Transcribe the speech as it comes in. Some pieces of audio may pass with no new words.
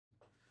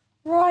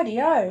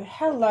Rightio,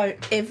 hello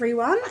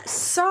everyone.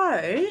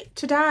 So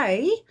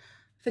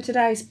for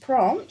today's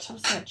prompt, I'm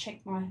just going to check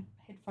my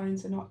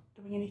headphones are not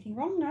doing anything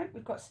wrong. No,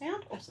 we've got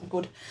sound. Awesome,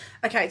 good.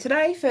 Okay,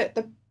 today for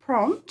the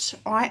prompt,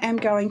 I am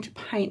going to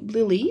paint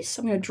lilies.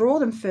 I'm going to draw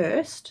them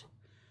first.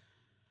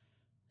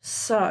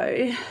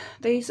 So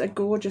these are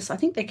gorgeous. I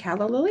think they're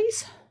calla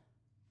lilies.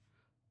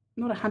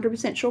 I'm not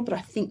 100% sure, but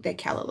I think they're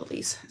calla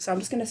lilies. So I'm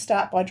just going to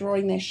start by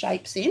drawing their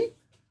shapes in.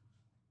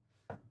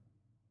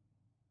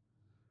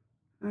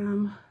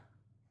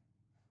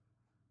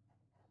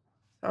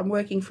 I'm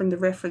working from the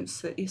reference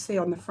that you see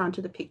on the front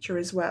of the picture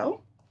as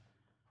well.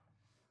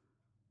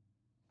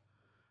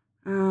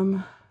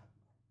 So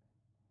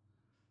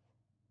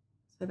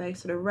they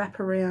sort of wrap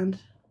around,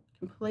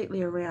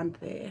 completely around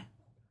there.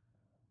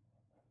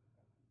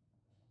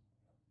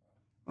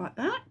 Like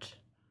that.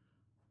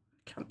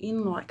 Come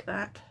in like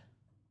that.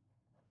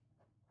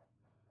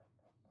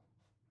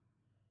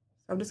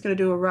 So I'm just going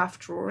to do a rough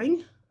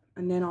drawing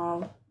and then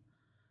I'll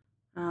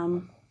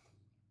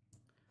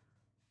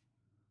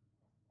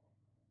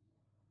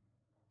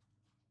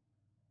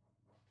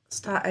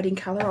start adding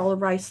colour. I'll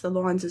erase the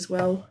lines as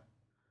well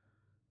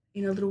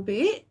in a little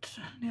bit.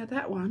 Now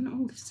that one,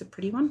 oh, this is a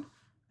pretty one.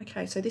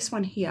 Okay, so this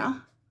one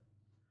here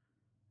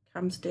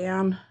comes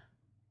down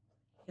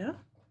here,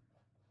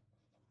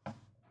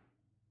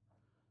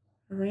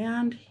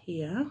 around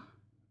here.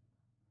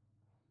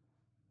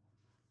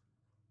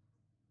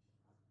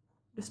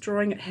 Just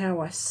drawing it how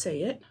I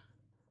see it.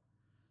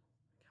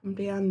 Come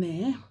down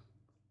there.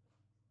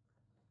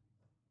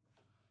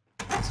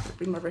 Just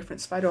bring my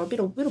reference photo a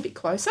little bit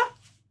closer.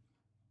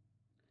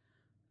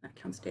 That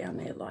comes down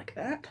there like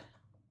that.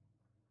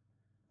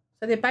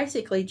 So they're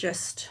basically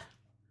just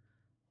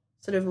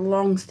sort of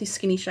long,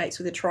 skinny shapes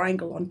with a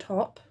triangle on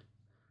top.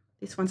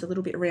 This one's a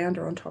little bit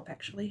rounder on top,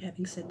 actually,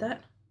 having said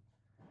that.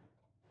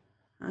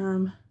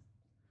 Because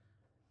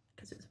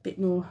it's a bit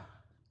more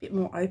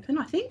open,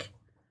 I think.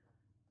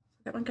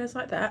 That one goes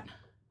like that.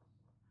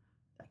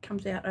 That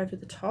comes out over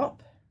the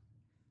top.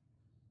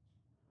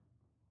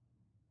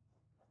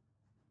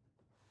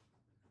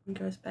 And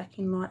goes back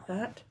in like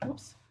that.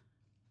 Oops.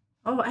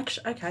 Oh,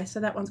 actually, okay, so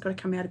that one's got to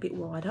come out a bit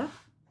wider.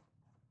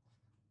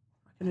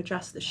 I can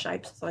adjust the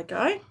shapes as I go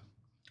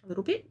a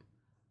little bit.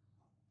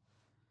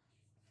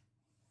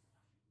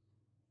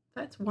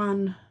 That's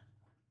one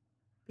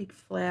big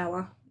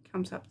flower that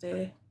comes up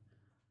there.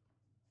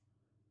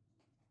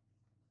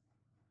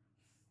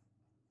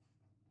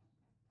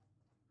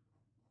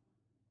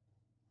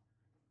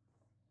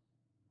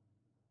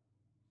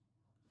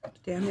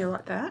 Down there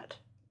like that.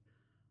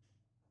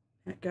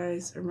 And it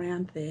goes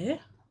around there.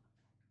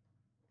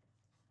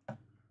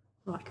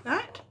 Like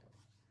that.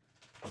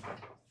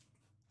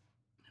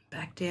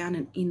 Back down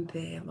and in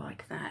there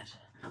like that.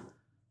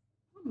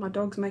 My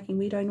dog's making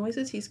weirdo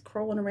noises. He's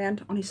crawling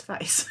around on his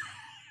face.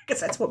 Because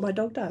that's what my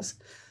dog does.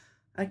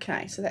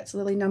 Okay, so that's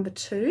lily number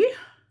 2.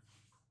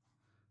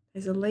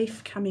 There's a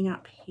leaf coming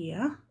up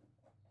here.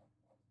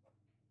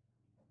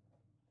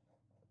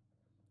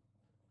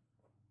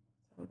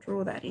 I'll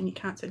draw that in. You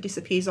can't, so it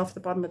disappears off the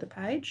bottom of the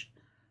page.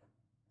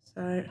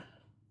 So I'll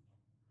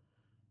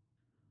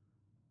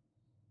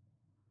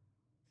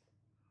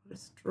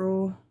just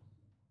draw the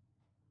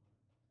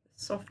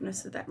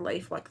softness of that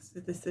leaf, like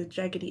the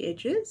jaggedy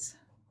edges,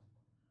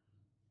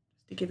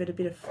 just to give it a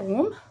bit of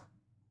form.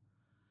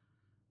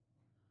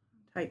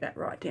 Take that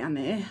right down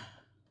there.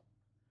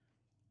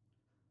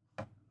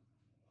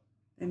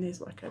 And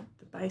there's like the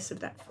base of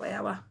that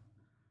flower.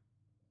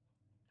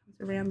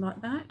 Comes around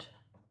like that.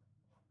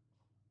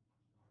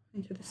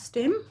 Into the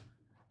stem,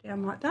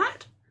 down like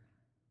that.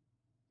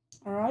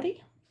 Alrighty.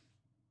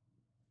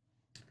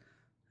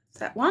 That's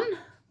that one.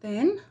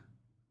 Then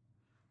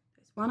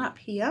there's one up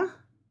here.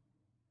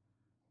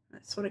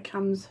 That sort of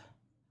comes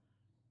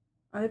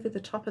over the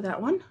top of that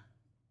one.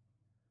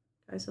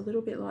 Goes a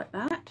little bit like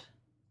that.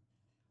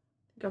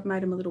 I think I've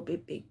made them a little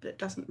bit big, but it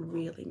doesn't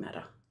really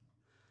matter.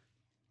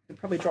 I'll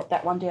probably drop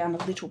that one down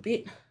a little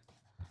bit.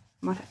 I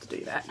might have to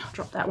do that.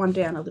 Drop that one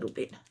down a little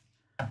bit.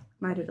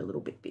 Made it a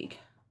little bit big.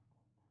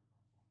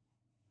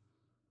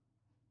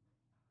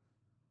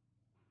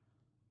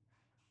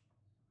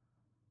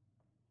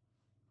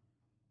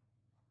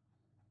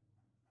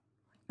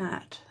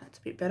 That's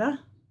a bit better.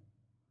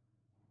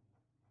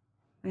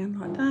 Around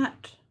like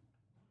that,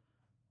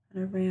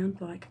 and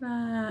around like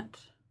that,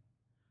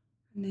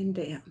 and then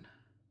down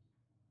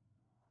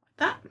like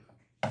that.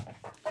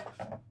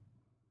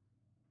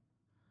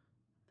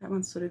 That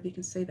one sort of, you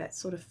can see that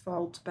sort of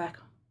folds back.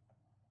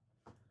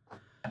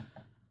 I'm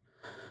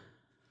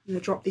going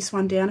to drop this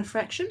one down a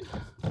fraction.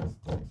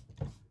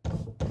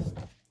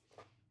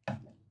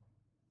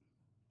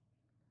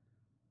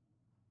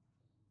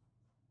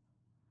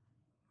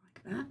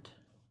 That.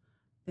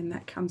 Then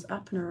that comes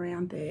up and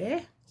around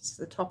there. This is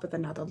the top of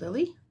another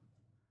lily.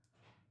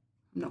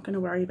 I'm not going to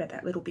worry about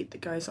that little bit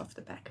that goes off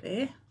the back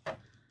there.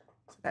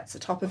 So that's the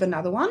top of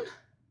another one.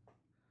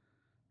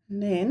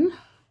 And then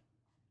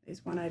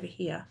there's one over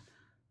here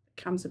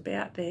that comes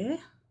about there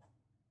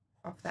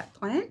off that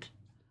plant.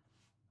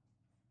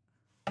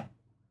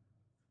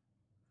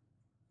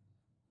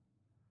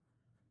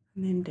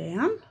 and then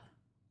down.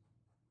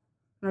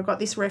 And I've got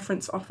this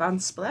reference off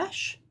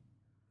Unsplash.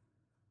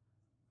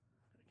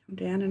 Come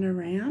down and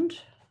around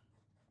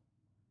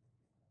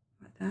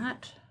like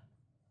that,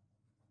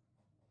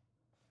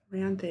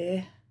 around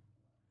there,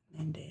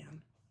 and then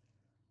down.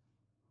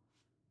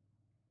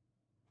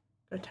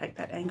 Got to take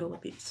that angle a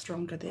bit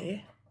stronger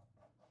there.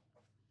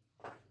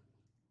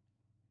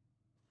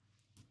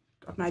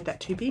 I've made that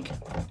too big.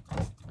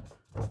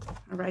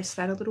 Erase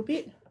that a little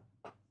bit.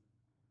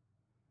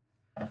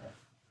 Like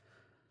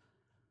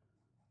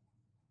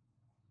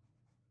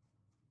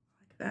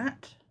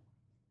that.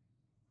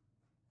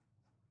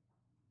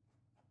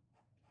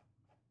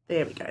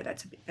 There we go,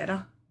 that's a bit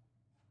better.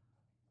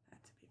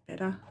 That's a bit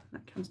better.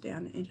 That comes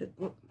down into,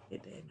 whoop, there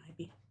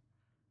maybe.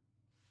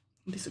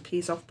 It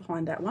disappears off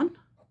behind that one.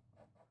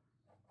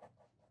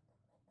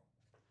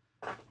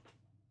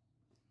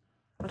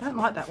 I don't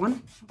like that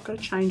one. I've got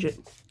to change it.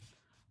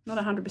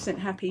 Not 100%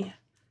 happy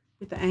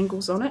with the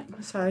angles on it.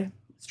 So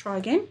let's try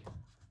again.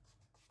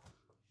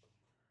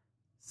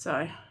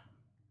 So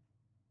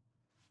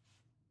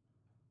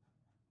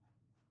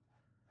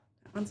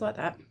that one's like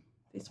that.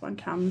 This one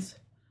comes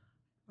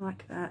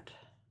like that.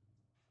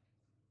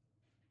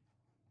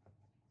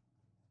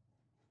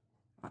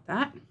 Like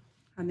that.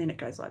 And then it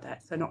goes like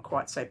that. So not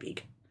quite so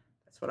big.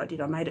 That's what I did.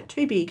 I made it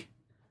too big.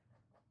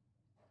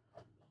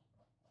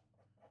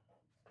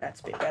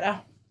 That's a bit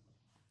better.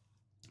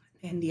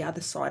 And the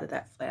other side of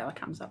that flower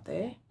comes up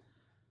there.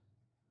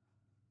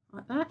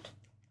 Like that.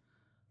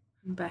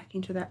 And back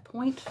into that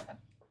point.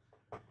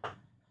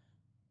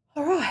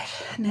 Alright,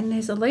 and then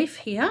there's a leaf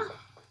here.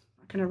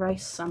 I can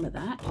erase some of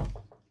that.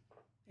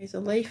 There's a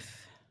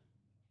leaf.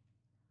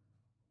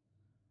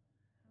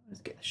 Let's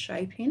get the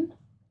shape in.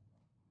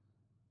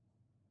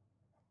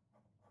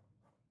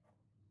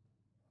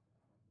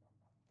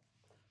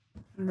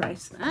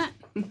 Erase that.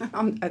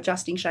 I'm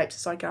adjusting shapes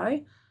as I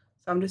go.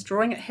 So I'm just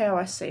drawing it how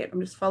I see it.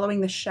 I'm just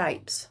following the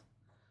shapes.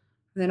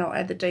 And then I'll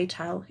add the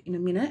detail in a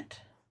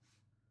minute.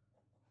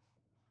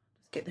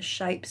 Just get the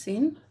shapes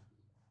in.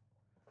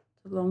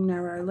 It's a long,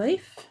 narrow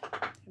leaf.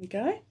 There we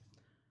go.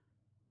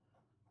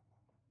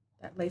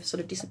 That leaf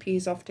sort of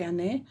disappears off down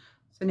there.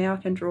 So now I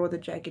can draw the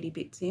jaggedy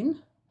bits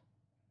in.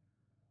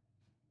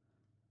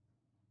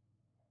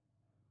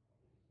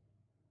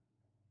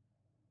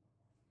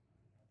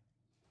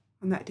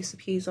 And that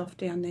disappears off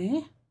down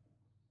there.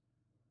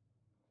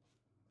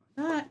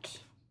 Like that.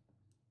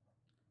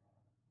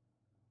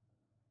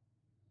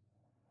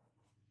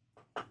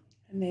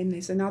 And then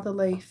there's another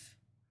leaf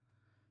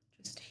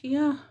just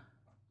here.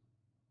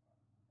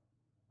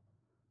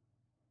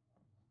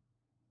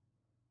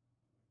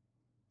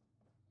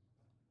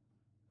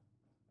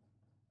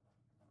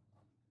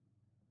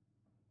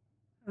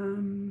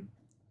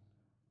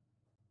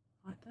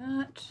 Like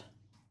that.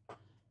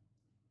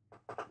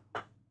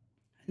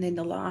 And then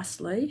the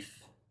last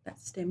leaf, that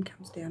stem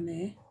comes down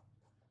there,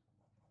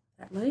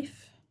 that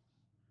leaf.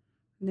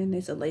 And then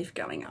there's a leaf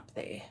going up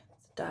there.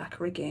 It's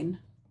darker again.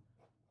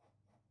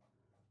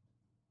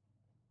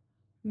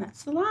 And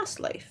that's the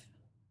last leaf,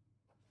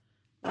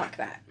 like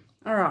that.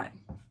 All right,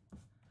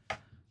 I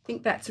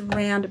think that's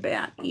around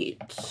about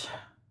it.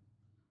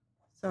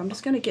 So I'm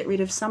just going to get rid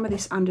of some of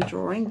this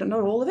underdrawing, but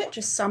not all of it,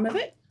 just some of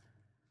it.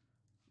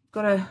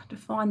 Got to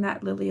define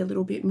that lily a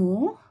little bit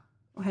more.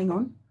 Oh, hang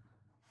on.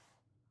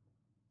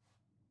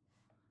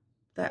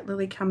 That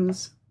lily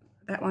comes,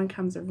 that one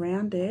comes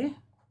around there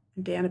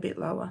and down a bit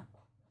lower,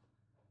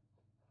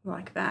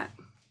 like that.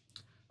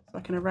 So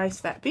I can erase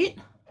that bit.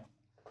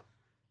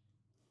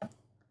 And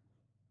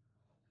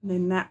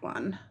then that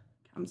one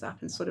comes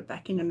up and sort of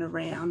back in and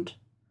around.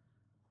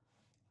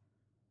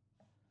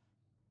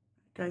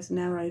 It goes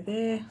narrow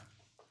there.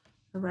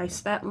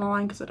 Erase that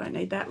line because I don't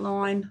need that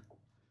line.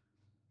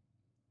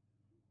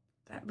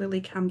 That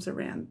lily comes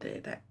around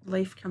there. That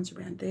leaf comes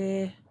around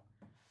there.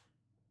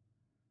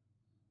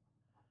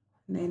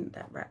 And then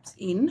that wraps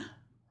in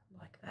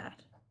like that.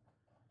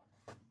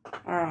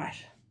 All right.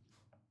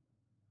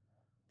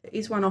 There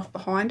is one off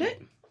behind it.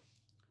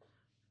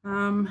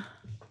 In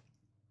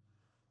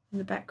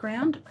the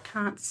background, I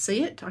can't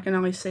see it. I can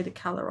only see the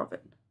colour of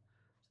it.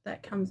 So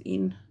that comes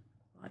in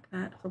like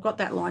that. I've got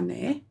that line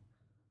there. I'm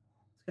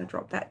just going to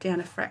drop that down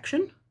a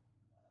fraction.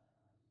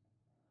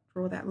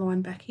 Draw that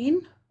line back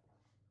in.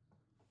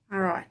 All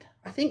right.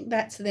 I think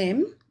that's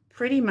them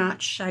pretty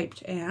much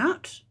shaped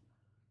out.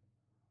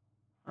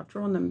 I've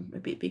drawn them a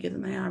bit bigger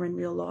than they are in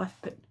real life,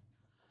 but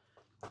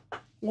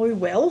oh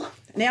well.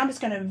 Now I'm just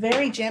going to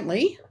very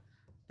gently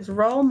just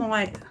roll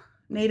my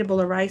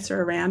kneadable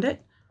eraser around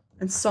it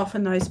and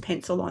soften those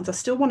pencil lines. I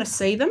still want to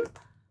see them,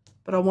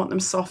 but I want them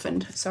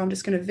softened. So I'm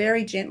just going to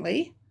very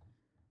gently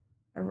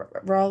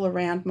roll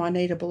around my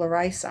kneadable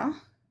eraser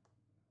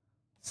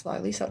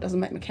slowly so it doesn't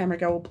make my camera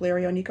go all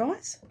blurry on you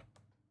guys.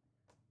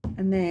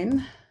 And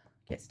then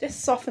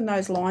just soften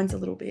those lines a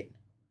little bit.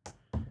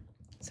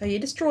 So you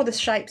just draw the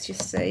shapes you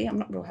see. I'm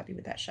not real happy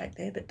with that shape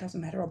there, but it doesn't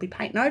matter. I'll be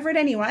painting over it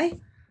anyway,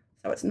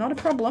 so it's not a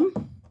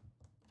problem.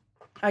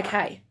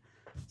 Okay,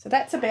 so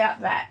that's about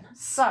that.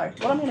 So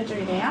what I'm going to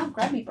do now,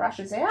 grab my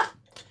brushes out.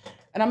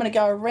 And I'm going to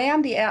go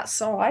around the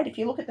outside. If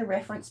you look at the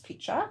reference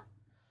picture,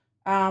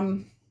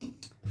 the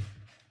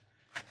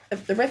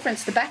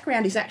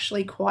background is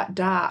actually quite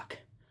dark.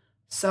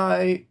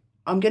 So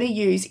I'm going to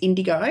use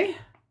indigo.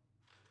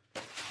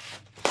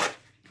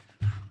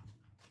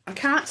 I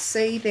can't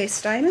see their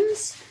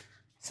stamens,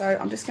 so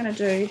I'm just going to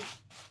do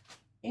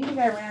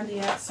indigo around the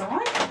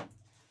outside.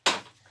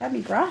 Grab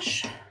my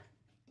brush,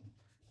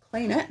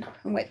 clean it,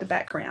 and wet the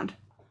background.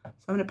 So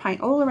I'm going to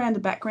paint all around the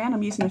background.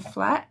 I'm using a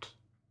flat.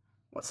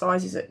 What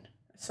size is it?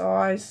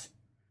 Size,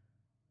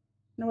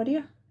 no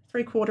idea,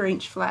 3/4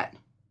 inch flat.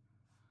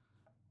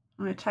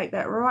 I'm going to take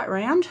that right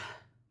round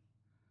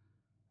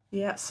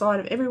the outside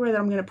of everywhere that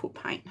I'm going to put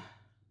paint.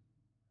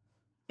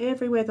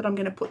 Everywhere that I'm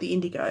going to put the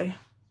indigo.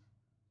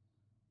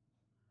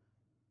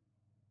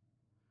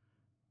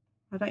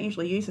 I don't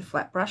usually use a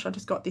flat brush. I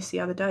just got this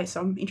the other day,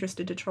 so I'm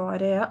interested to try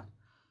it out.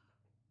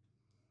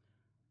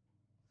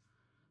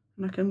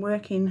 And I can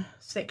work in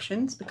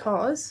sections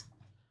because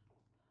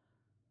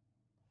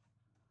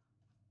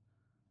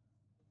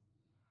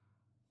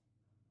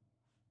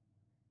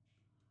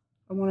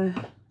I want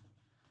to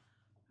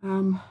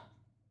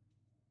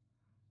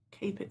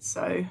keep it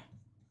so,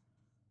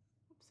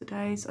 what's the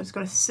days? I just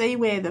got to see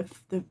where the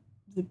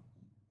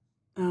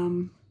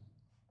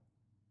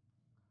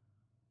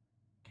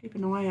keep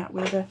an eye out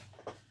where the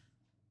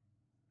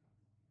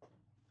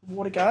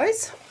water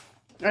goes.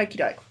 Okie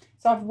doke.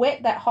 So I've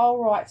wet that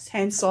whole right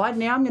hand side.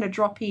 Now I'm going to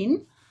drop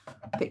in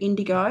the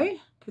indigo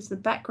because the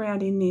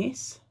background in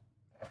this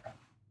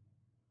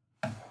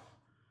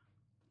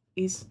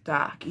is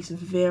dark, is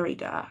very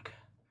dark.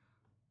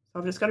 So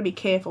I've just got to be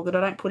careful that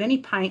I don't put any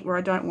paint where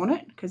I don't want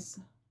it because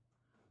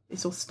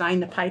this will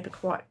stain the paper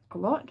quite a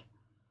lot. So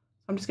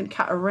I'm just going to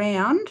cut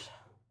around. Doesn't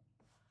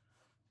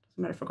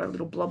matter if I've got a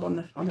little blob on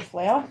the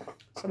flower.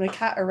 So I'm going to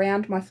cut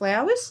around my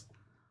flowers.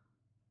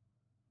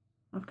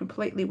 I've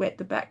completely wet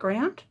the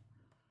background.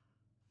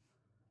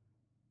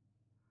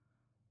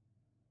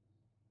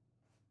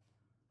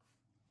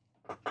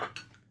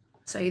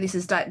 So this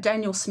is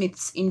Daniel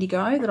Smith's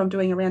indigo that I'm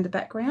doing around the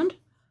background.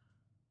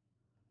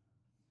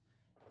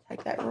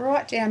 Take that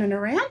right down and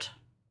around.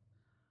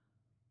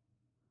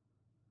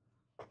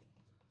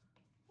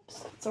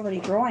 Oops, it's already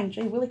drying.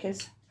 Gee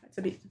willikers. That's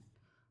a bit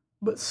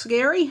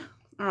scary.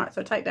 All right,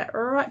 so take that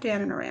right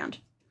down and around.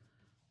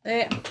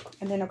 There.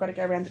 And then I've got to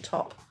go around the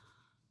top.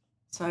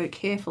 So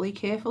carefully.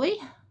 Just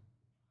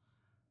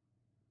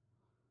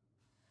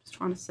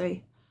trying to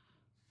see.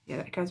 Yeah,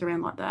 that goes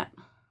around like that.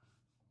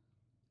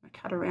 I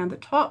cut around the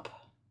top.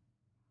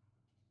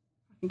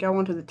 I can go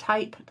onto the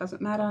tape. It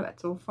doesn't matter.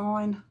 That's all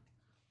fine.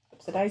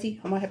 Oops, a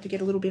daisy. I might have to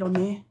get a little bit on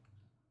there.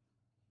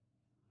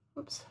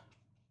 Oops.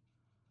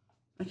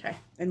 Okay,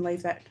 then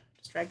leave that.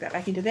 Just drag that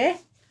back into there.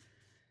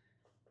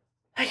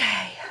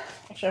 Okay.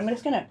 Actually, I'm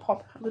just going to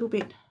pop a little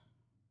bit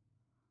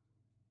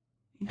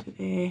into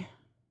there.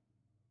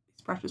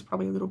 This brush is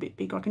probably a little bit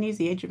big. I can use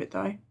the edge of it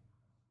though. I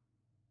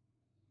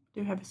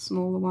do have a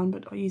smaller one,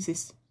 but I'll use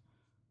this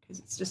because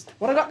it's just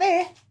what I got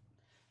there.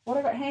 What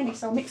I got handy,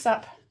 so I'll mix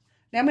up.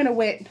 Now I'm going to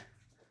wet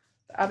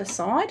the other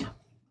side.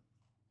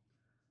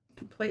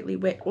 Completely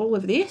wet all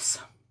of this.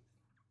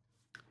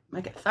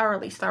 Make it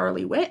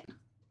thoroughly wet.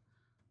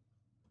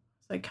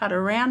 So cut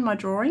around my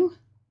drawing.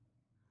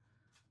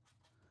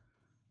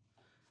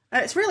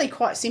 And it's really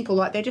quite simple,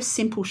 like they're just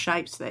simple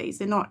shapes these.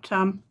 They're not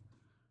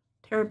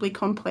terribly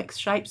complex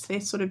shapes.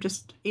 They're sort of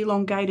just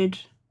elongated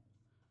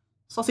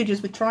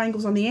sausages with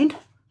triangles on the end.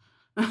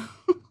 So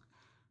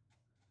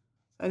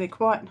they're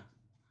quite,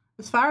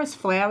 as far as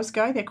flowers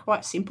go, they're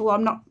quite simple.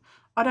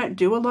 I don't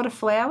do a lot of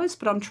flowers,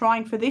 but I'm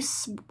trying for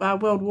this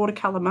World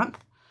Watercolour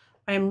Month.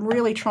 I am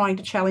really trying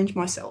to challenge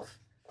myself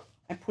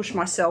and push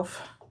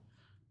myself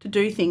to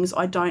do things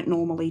I don't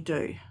normally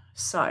do.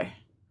 So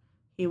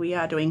here we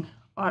are doing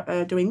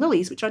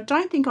lilies, which I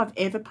don't think I've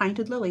ever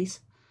painted lilies.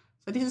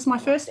 So this is my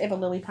first ever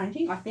lily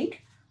painting, I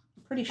think.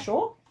 I'm pretty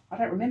sure. I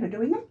don't remember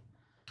doing them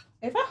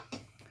ever.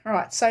 All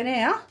right, so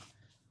now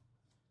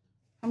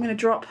I'm going to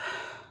drop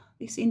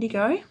this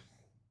indigo, which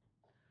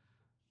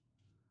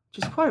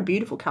is quite a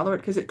beautiful colour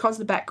because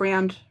the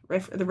background,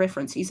 the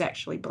reference is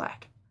actually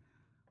black.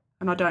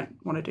 And I don't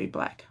want to do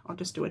black. I'll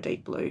just do a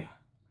deep blue.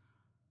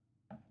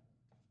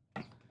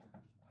 I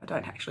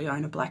don't actually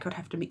own a black. I'd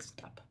have to mix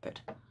it up,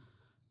 but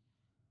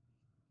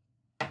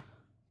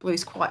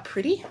blue's quite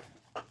pretty.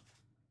 So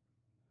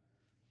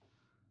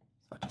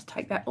I'll just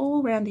take that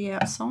all around the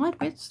outside.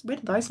 Where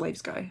do those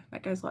leaves go?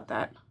 That goes like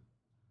that.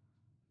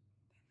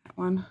 That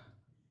one.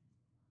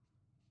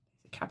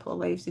 There's a couple of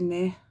leaves in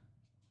there.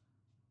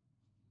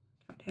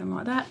 Come down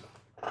like that.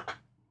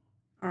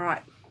 All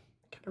right,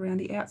 cut around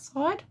the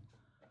outside.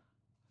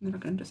 And then I'm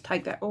going to just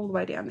take that all the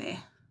way down there.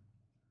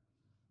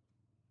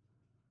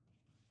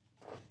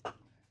 Get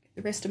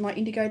the rest of my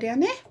indigo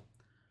down there.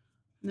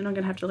 And then I'm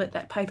going to have to let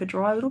that paper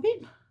dry a little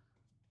bit.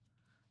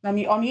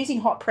 I'm using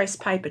hot pressed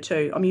paper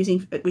too. I'm using,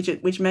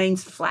 which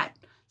means flat,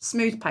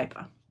 smooth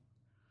paper.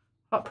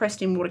 Hot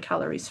pressed in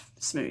watercolour is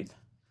smooth.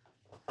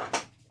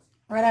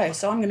 Righto,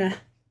 so I'm going to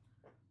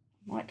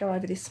Might go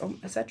over this. Oh,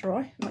 is that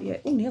dry? Not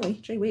yet. Oh, nearly.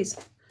 Gee whiz.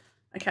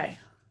 Okay,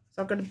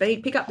 so I've got a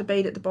bead. Pick up the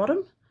bead at the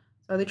bottom.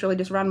 So I literally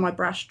just run my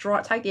brush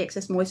dry, take the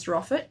excess moisture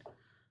off it,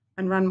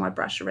 and run my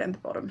brush around the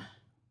bottom.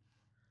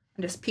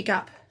 And just pick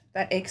up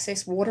that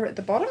excess water at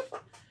the bottom.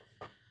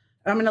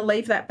 I'm going to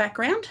leave that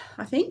background,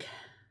 I think.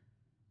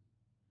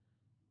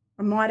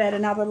 I might add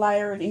another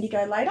layer of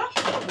indigo later.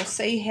 We'll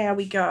see how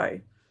we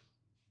go.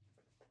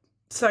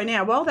 So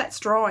now, while that's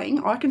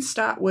drying, I can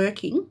start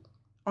working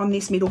on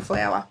this middle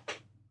flower.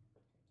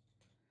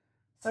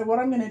 So what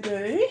I'm going to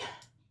do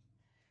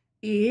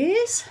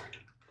is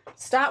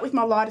start with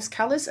my lightest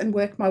colours and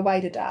work my way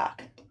to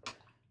dark.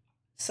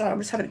 So I'm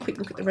just having a quick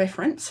look at the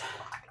reference.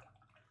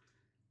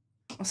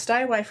 I'll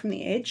stay away from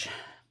the edge.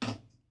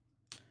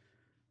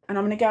 And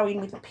I'm going to go in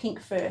with the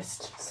pink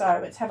first. So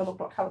let's have a look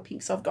what colour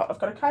pinks I've got. I've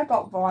got a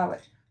cobalt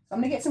violet. So I'm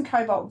going to get some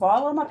cobalt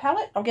violet on my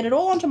palette. I'll get it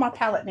all onto my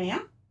palette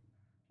now.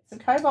 Some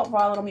cobalt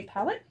violet on my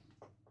palette.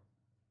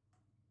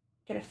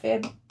 Get a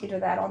fair bit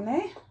of that on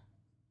there.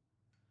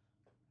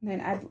 And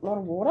then add a lot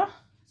of water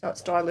so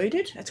it's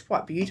diluted. It's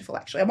quite beautiful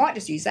actually. I might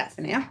just use that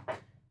for now.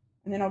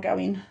 And then I'll go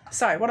in.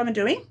 So what I'm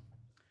doing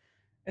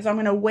is I'm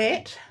going to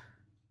wet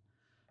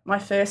my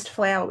first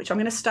flower, which I'm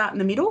going to start in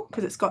the middle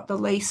because it's got the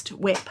least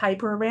wet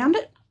paper around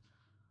it.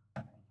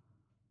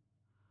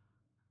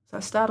 So I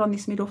start on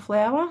this middle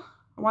flower.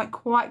 I won't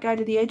quite go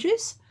to the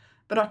edges,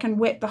 but I can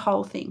wet the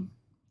whole thing.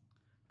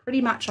 Pretty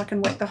much I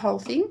can wet the whole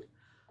thing.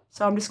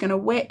 So I'm just going to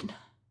wet.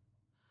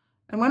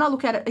 And when I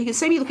look at it, you can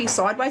see me looking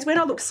sideways. When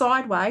I look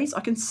sideways,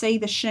 I can see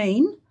the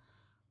sheen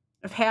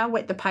of how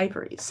wet the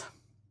paper is.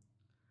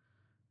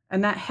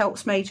 And that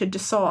helps me to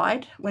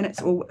decide when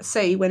it's, or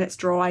see when it's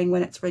drying,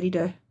 when it's ready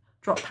to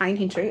drop paint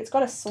into. It's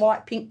got a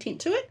slight pink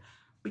tint to it,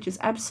 which is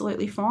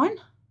absolutely fine.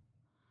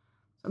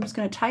 So I'm just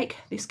going to take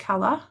this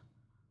colour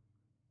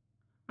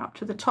up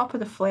to the top of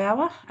the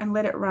flower and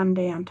let it run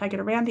down. Take it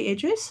around the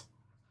edges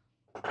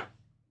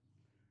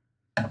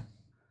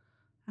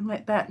and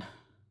let that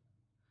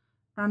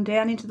run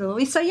down into the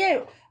lily. So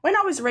yeah, when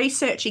I was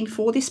researching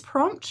for this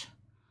prompt,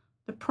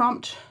 the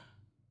prompt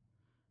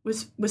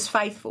was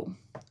faithful.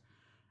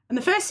 And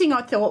the first thing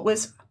I thought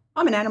was,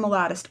 I'm an animal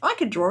artist. I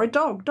could draw a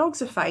dog.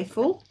 Dogs are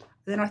faithful.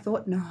 Then I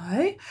thought, no.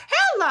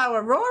 Hello,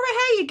 Aurora.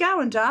 How you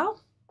going,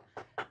 doll?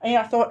 And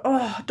I thought,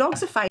 oh,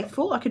 dogs are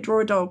faithful. I could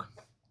draw a dog.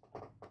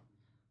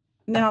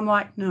 And then I'm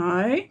like,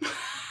 no.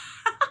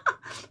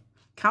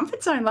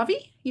 Comfort zone,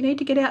 lovey. You need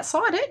to get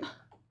outside it.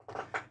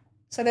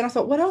 So then I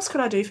thought, what else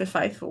could I do for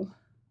faithful?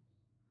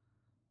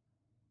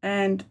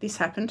 And this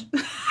happened.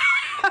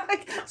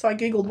 So I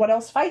Googled what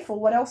else faithful,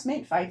 what else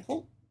meant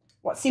faithful,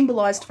 what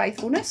symbolised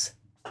faithfulness,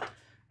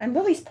 and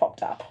lilies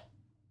popped up.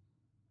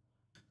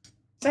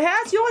 So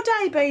how's your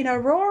day been,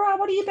 Aurora?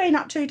 What have you been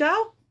up to,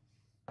 doll?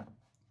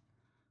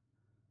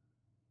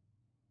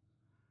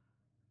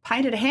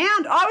 Painted a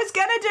hound.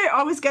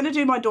 I was gonna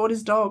do my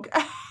daughter's dog.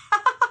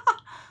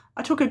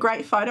 I took a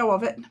great photo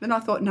of it. Then I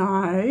thought,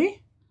 no.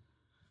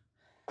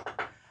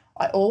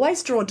 I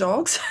always draw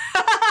dogs.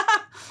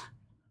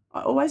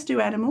 I always do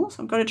animals.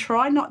 I'm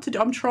trying not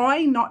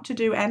to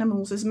do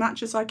animals as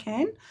much as I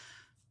can.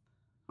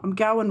 I'm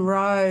going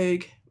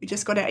rogue. We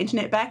just got our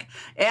internet back.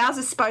 Ours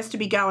is supposed to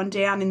be going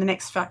down in the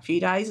next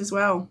few days as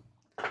well.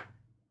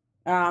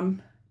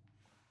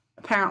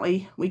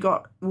 Apparently we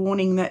got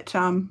warning that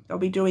they'll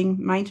be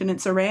doing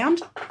maintenance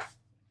around.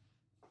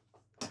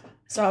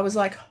 So I was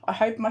like, I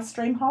hope my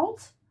stream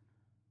holds.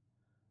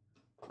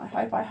 I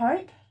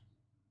hope.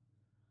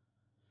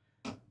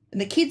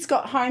 And the kids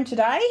got home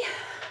today,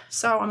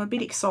 so I'm a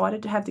bit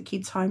excited to have the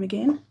kids home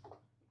again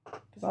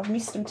because I've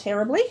missed them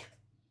terribly.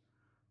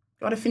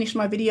 Got to finish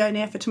my video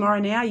now for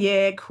tomorrow now.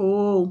 Yeah,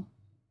 cool.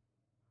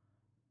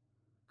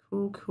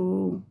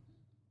 Cool.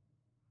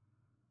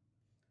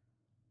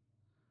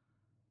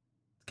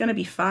 It's going to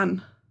be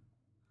fun.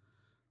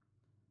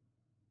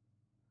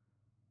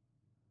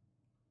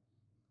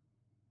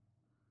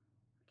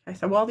 Okay,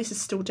 so while this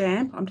is still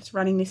damp, I'm just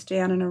running this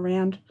down and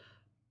around.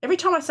 Every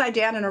time I say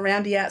down and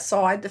around the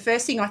outside, the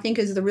first thing I think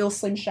is the real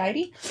Slim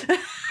Shady.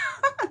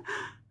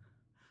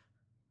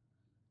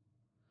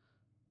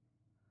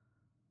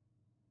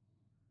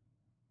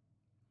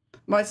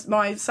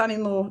 My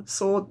son-in-law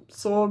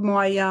saw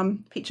my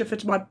picture for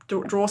my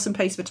Drawson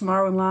piece for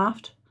tomorrow and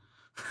laughed.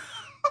 I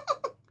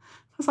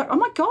was like, oh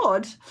my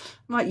God.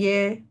 I'm like,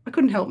 yeah, I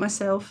couldn't help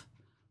myself.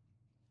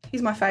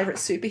 He's my favourite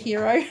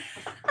superhero.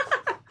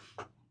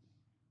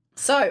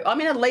 So I'm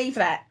going to leave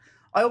that.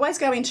 I always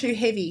go in too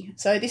heavy.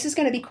 So this is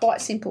going to be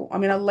quite simple. I'm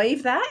going to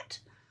leave that.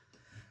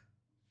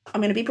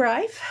 I'm going to be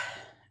brave.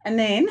 And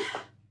then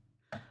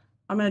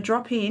I'm going to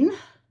drop in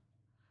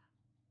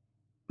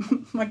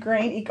my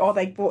green. Oh,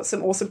 they bought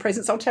some awesome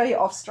presents. I'll tell you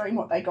off stream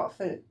what they got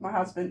for my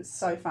husband. It's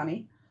so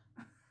funny.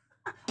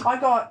 I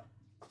got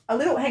a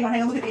little, hang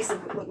on, look at this.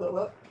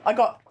 Look.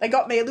 They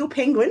got me a little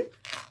penguin.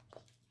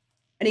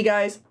 And he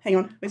goes, hang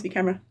on, where's my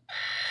camera?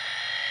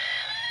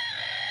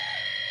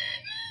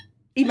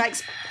 He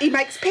makes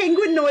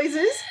penguin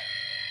noises.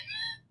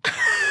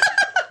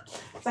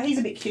 So he's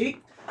a bit cute.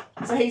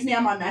 So he's now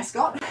my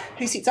mascot.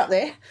 who sits up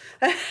there.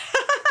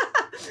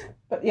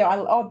 But yeah,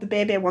 oh, the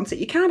Bear Bear wants it.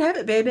 You can't have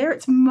it, Bear Bear.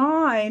 It's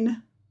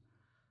mine.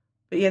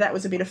 But yeah, that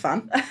was a bit of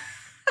fun.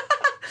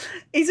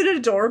 Isn't it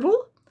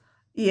adorable?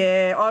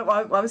 Yeah,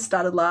 I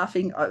started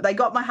laughing. They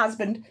got my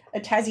husband a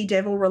Tassie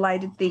Devil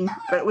related thing,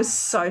 but it was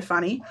so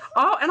funny.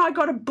 Oh, and I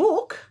got a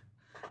book,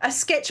 a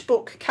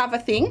sketchbook cover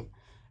thing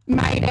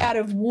made out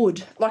of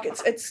wood. Like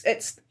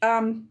it's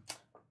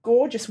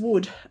gorgeous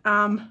wood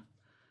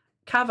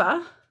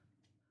cover,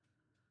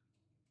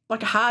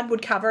 like a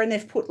hardwood cover, and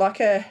they've put like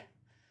a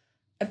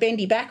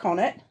bendy back on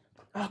it.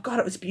 Oh God,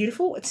 it was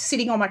beautiful. It's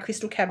sitting on my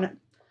crystal cabinet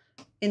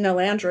in the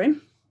lounge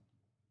room.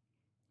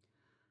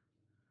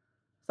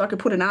 So I could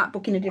put an art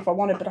book in it if I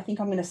wanted, but I think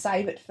I'm going to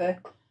save it for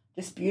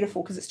just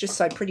beautiful because it's just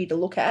so pretty to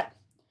look at.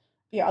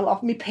 Yeah, I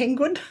love me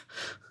penguin.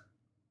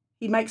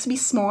 He makes me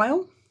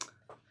smile. So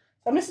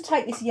I'm just going to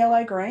take this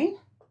yellow green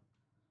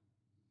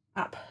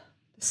up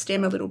the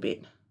stem a little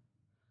bit.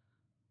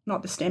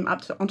 Not the stem,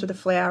 up onto the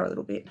flower a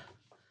little bit. And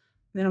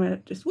then I'm going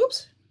to just,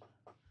 whoops,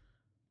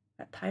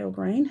 that pale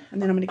green. And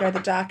then I'm going to go the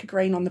darker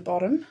green on the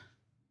bottom.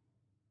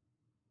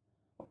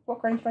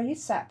 What green did I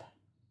use? Sap.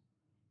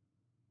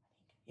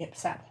 Yep,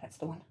 sap, that's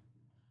the one.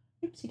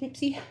 Oopsie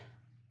dipsy.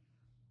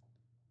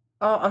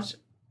 Oh,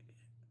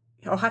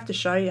 I'll have to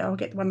show you. I'll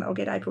get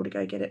April to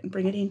go get it and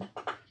bring it in.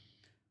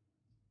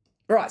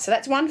 Right, so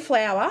that's one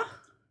flower.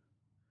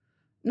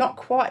 Not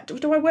quite.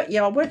 Do I work?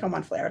 Yeah, I'll work on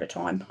one flower at a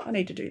time. I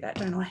need to do that,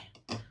 don't I?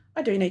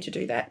 I do need to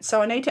do that.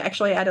 So I need to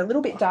actually add a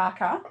little bit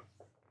darker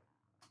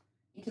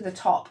into the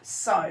top.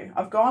 So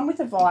I've gone with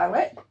a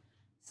violet.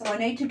 So I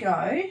need to go,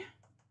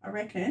 I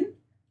reckon,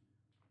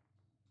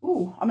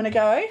 ooh, I'm going to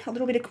go a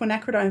little bit of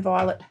quinacridone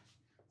violet.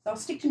 So I'll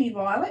stick to my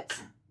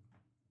violets.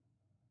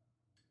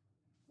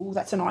 Ooh,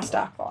 that's a nice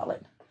dark violet.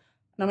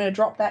 And I'm going to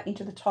drop that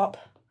into the top.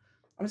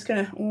 I'm just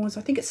going to, oh,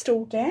 I think it's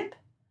still damp.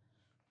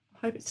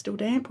 I hope it's still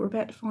damp. We're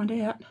about to find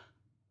out.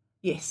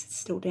 Yes, it's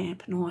still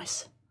damp.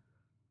 Nice.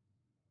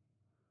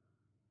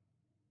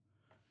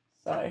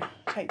 So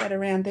take that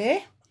around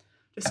there.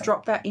 Just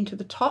drop that into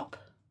the top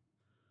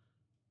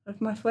of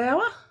my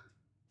flower.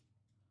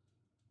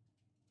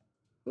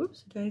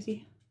 Whoops,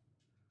 daisy.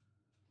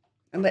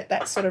 And let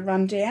that sort of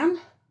run down.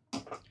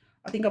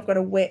 I think I've got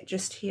a wet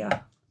just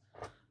here.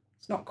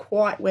 It's not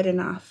quite wet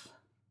enough.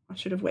 I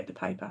should have wet the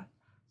paper.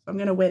 So I'm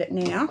going to wet it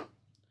now.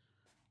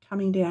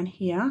 Coming down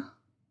here.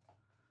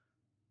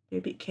 Be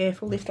a bit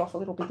careful, lift off a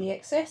little bit of the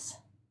excess.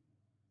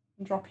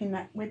 And drop in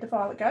that, where'd the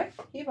violet go?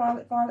 Here,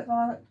 violet, violet,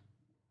 violet.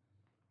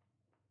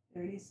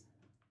 There it is.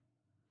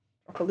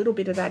 Drop a little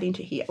bit of that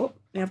into here. Oh,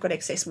 now I've got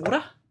excess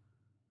water.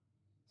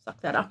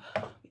 Suck that up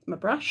with my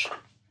brush.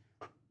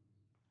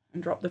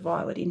 And drop the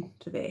violet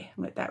into there.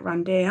 And let that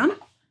run down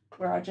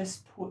where I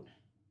just put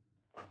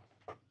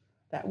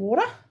that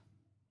water.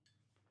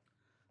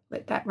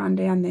 Let that run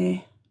down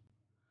there.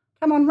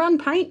 Come on, run,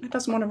 paint. It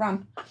doesn't want to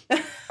run.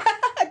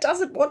 It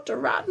doesn't want to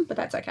run, but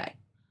that's okay.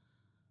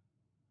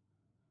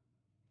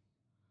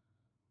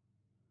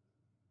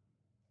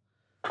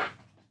 And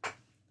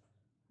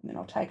then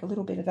I'll take a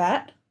little bit of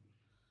that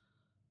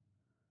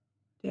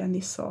down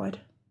this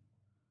side.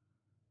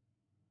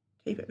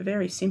 Keep it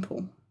very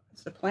simple.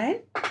 That's the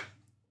plan.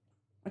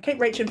 I keep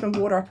reaching for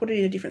water. I put it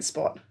in a different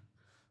spot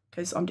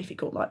because I'm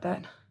difficult like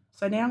that.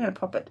 So now I'm going to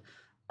pop it.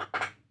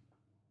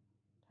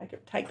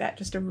 Take that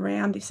just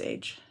around this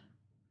edge.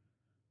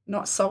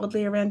 Not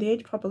solidly around the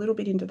edge. Pop a little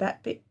bit into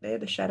that bit there,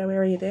 the shadow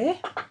area there.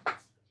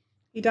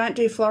 You don't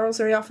do florals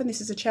very often. This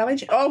is a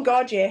challenge. Oh,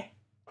 God, yeah.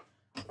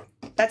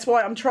 That's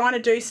why I'm trying to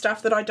do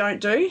stuff that I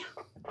don't do.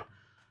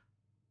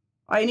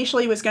 I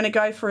initially was going to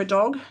go for a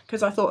dog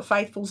because I thought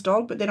Faithful's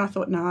dog, but then I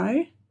thought,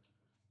 no,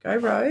 go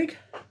rogue.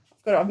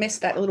 I've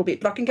messed that a little bit,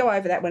 but I can go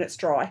over that when it's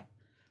dry.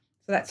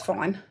 So that's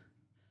fine.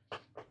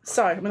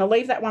 So I'm going to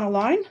leave that one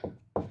alone.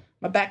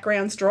 My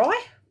background's dry.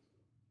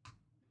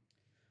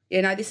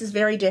 Yeah, no, this is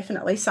very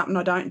definitely something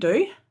I don't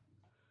do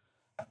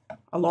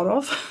a lot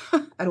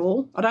of at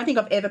all. I don't think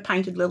I've ever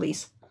painted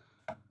lilies,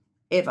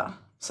 ever.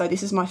 So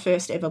this is my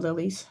first ever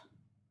lilies.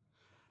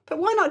 But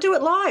why not do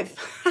it live?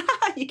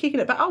 You're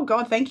kicking it back. Oh,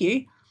 God, thank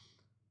you.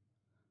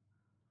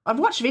 I've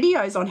watched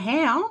videos on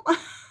how.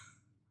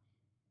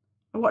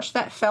 I watched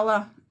that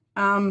fella,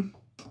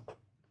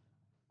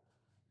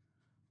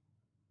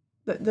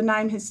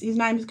 his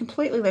name has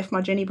completely left my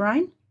Jenny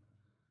brain.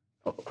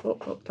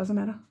 Oh, doesn't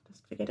matter.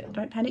 Just forget it.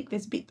 Don't panic.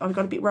 I've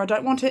got a bit where I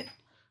don't want it,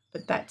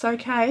 but that's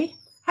okay.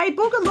 Hey,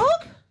 Booger,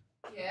 look.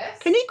 Yes?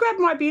 Can you grab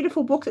my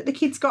beautiful book that the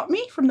kids got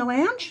me from the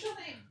lounge?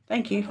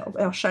 Thank you.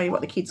 I'll show you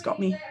what the kids got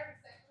me.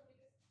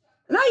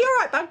 No, you're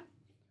right, bud.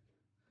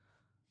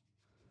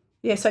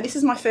 Yeah, so this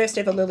is my first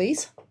ever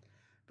lilies,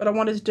 but I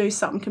wanted to do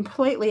something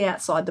completely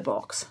outside the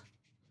box.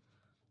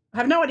 I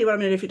have no idea what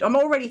I'm going to do. I'm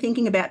already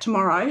thinking about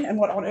tomorrow and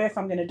what on earth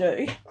I'm going to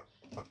do.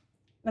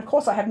 And of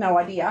course I have no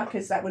idea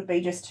because that would be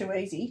just too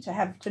easy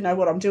to know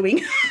what I'm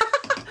doing.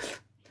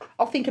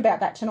 I'll think about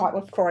that tonight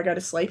before I go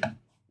to sleep.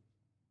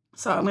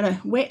 So I'm going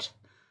to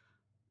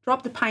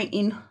drop the paint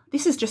in.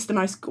 This is just the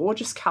most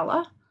gorgeous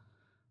colour.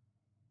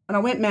 And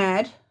I went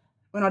mad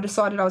when I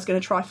decided I was going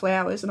to try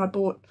flowers, and I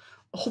bought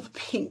all the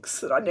pinks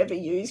that I never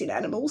use in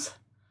animals.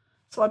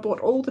 So I bought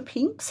all the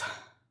pinks.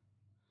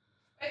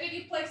 Where did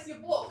you place your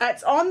book?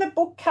 It's on the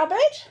book cupboard.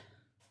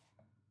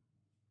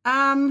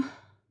 On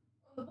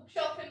the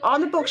bookshelf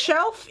on the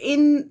bookshelf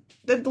in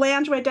the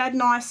lounge where Dad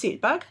and I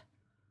sit, Bug.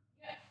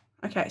 Yeah.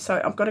 Okay,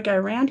 so I've got to go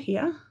around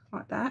here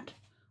like that.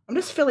 I'm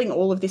just filling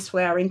all of this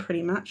flower in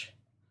pretty much.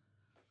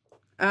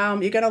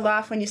 You're going to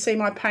laugh when you see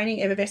my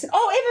painting, Effervescent.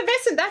 Oh,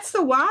 Effervescent, that's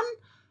the one.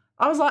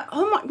 I was like,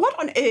 oh my, what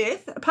on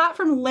earth, apart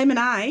from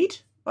lemonade,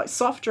 like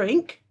soft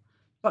drink,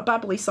 like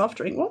bubbly soft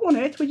drink, what on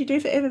earth would you do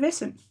for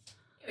Effervescent?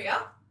 Here we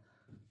are.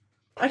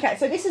 Okay,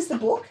 so this is the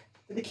book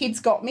that the kids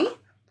got me.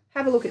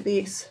 Have a look at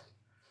this.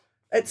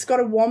 It's got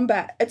a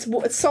wombat. It's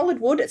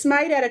solid wood. It's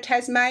made out of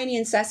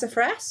Tasmanian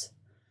sassafras.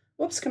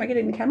 Whoops, can I get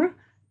it in the camera?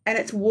 And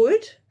it's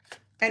wood.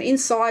 And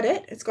inside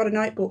it, it's got a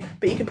notebook.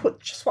 But you can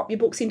swap your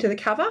books into the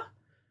cover.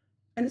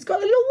 And it's got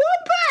a little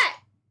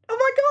wombat. Oh,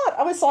 my God.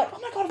 I was like, oh,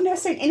 my God, I've never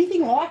seen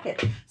anything like it.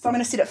 So I'm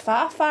going to sit it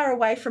far, far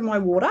away from my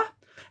water.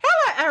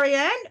 Hello,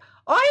 Ariane.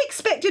 I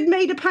expected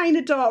me to paint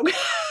a dog.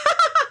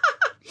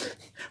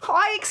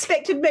 I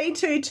expected me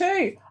to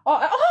too. Oh,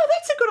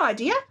 that's a good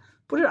idea.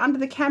 Put it under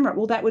the camera.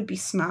 Well, that would be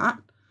smart.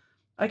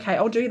 Okay,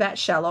 I'll do that,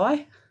 shall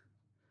I?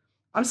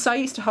 I'm so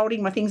used to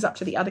holding my things up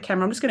to the other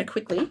camera. I'm just going to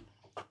quickly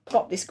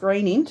pop this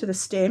green into the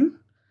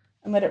stem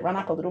and let it run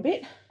up a little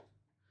bit.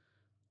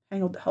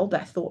 Hang on, hold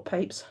that thought,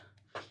 peeps.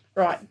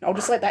 Right, I'll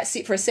just let that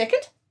sit for a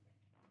second.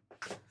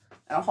 And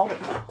I'll hold it.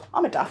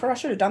 I'm a duffer. I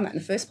should have done that in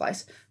the first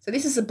place. So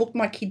this is a book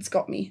my kids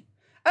got me.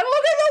 And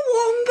look at the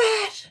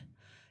wombat.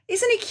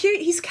 Isn't he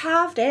cute? He's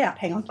carved out.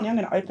 Hang on, now I'm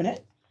going to open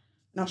it.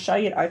 And I'll show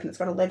you it open. It's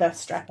got a leather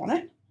strap on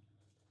it.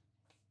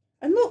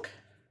 And look.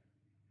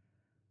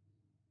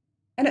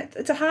 And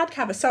it's a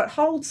hardcover, so it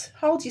holds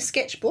your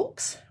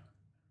sketchbooks.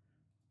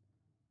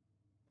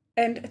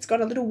 And it's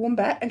got a little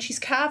wombat, and she's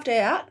carved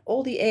out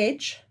all the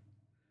edge.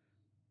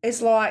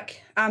 Is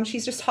like,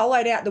 she's just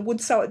hollowed out the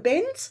wood so it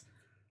bends,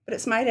 but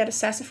it's made out of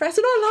sassafras.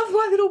 And I love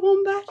my little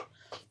wombat.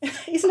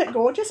 Isn't it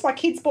gorgeous? My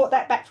kids brought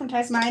that back from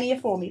Tasmania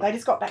for me. They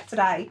just got back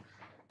today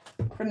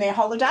from their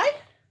holiday.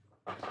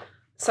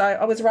 So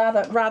I was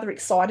rather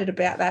excited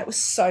about that. It was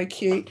so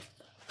cute.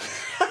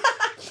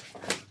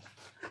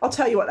 I'll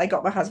tell you what they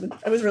got my husband.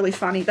 It was really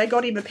funny. They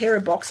got him a pair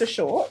of boxer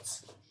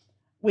shorts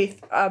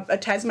with a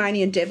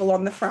Tasmanian devil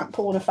on the front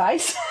pulling a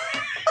face.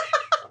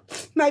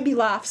 Made me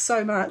laugh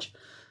so much.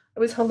 It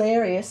was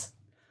hilarious.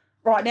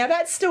 Right, now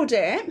that's still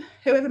damp.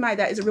 Whoever made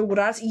that is a real good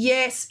artist.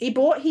 Yes, he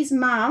bought his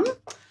mum. Is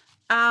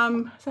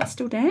that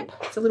still damp?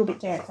 It's a little bit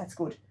damp. That's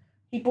good.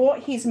 He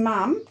bought his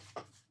mum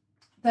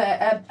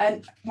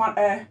I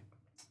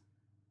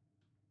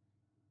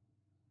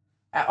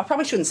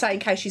probably shouldn't say in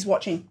case she's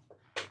watching.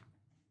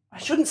 I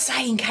shouldn't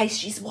say in case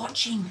she's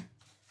watching.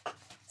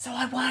 So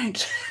I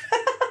won't.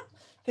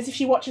 Because if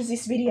she watches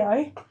this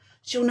video,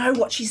 she'll know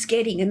what she's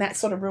getting, and that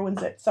sort of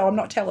ruins it. So I'm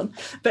not telling.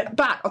 But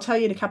I'll tell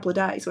you in a couple of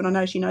days when I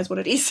know she knows what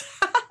it is.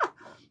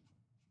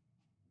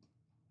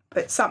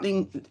 But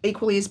something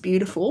equally as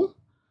beautiful.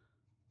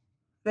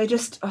 They're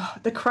just,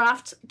 the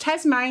craft.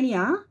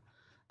 Tasmania,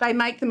 they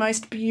make the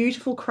most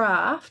beautiful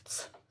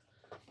crafts.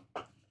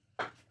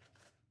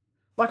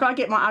 Like I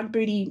get my Ugg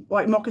booty,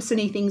 like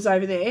moccasin-y things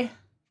over there.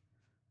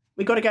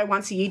 We got to go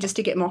once a year just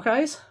to get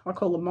moccos. I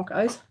call them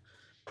moccos.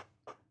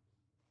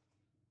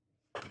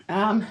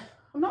 I'm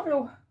going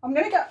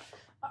to go,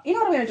 you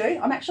know what I'm going to do?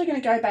 I'm actually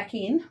going to go back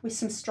in with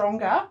some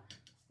stronger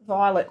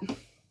violet.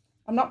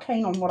 I'm not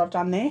keen on what I've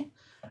done there.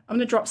 I'm going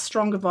to drop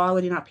stronger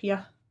violet in up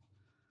here.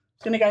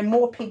 It's going to go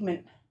more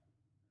pigment.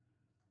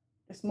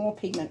 Just more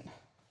pigment,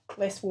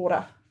 less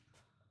water.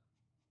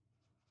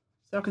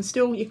 So I can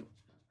still, as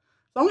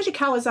long as your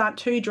colours aren't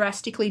too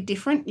drastically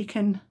different, you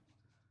can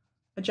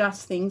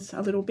adjust things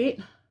a little bit.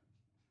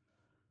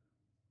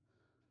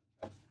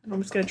 And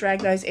I'm just going to drag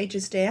those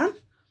edges down.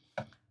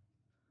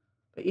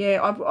 But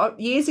yeah,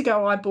 years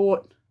ago I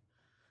bought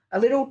a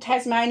little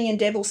Tasmanian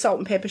devil salt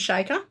and pepper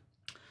shaker,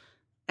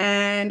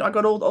 and I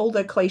got all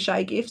the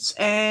cliche gifts.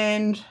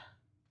 And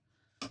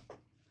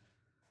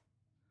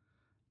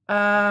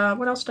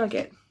what else did I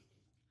get?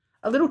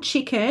 A little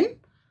chicken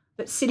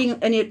that's sitting,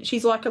 and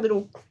she's like a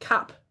little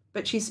cup,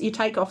 but you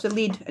take off the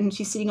lid and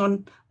she's sitting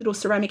on little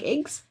ceramic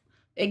eggs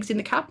in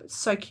the cup. It's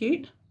so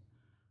cute.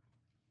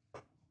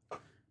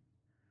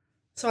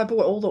 So I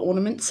bought all the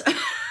ornaments.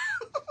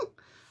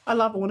 I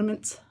love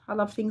ornaments. I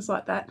love things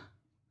like that.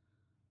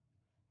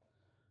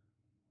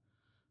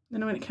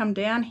 Then I'm going to come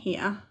down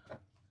here.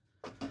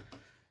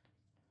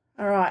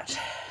 All right.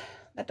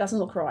 That doesn't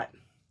look right.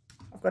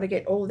 I've got to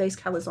get all of these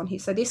colours on here.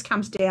 So this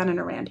comes down and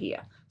around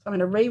here. So I'm going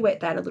to re-wet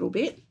that a little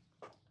bit.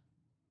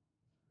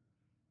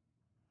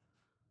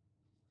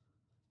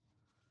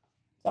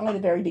 It's only the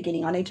very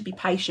beginning. I need to be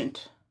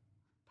patient.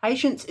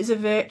 Patience is a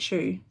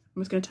virtue.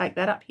 I'm just going to take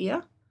that up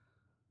here.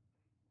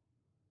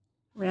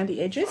 Around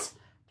the edges.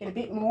 Get a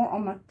bit more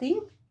on my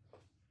thing. A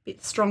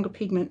bit stronger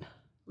pigment.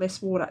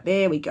 Less water.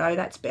 There we go.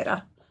 That's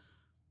better.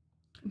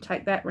 And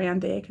take that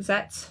round there because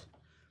that's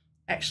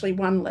actually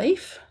one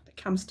leaf that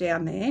comes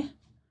down there.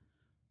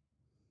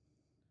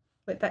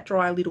 let that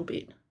dry a little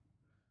bit.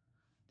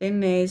 Then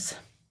there's,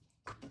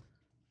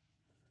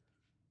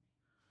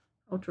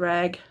 I'll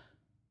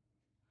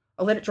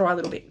let it dry a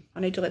little bit. I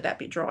need to let that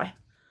bit dry.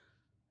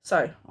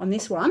 So on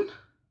this one,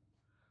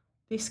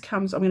 this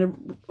comes, I'm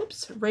going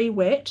to,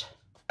 re-wet.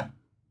 A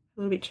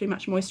little bit too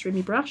much moisture in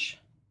my brush.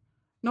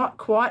 Not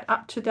quite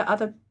up to the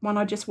other one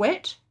I just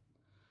wet.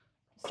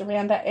 Just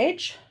around that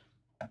edge.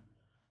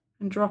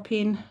 And drop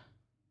in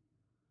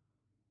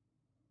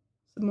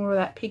some more of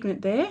that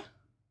pigment there.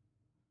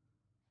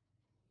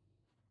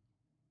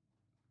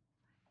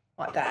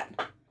 Like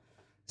that.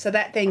 So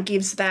that then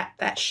gives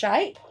that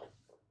shape.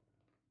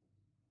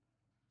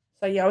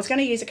 So yeah, I was going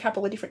to use a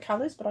couple of different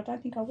colours, but I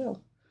don't think I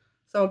will.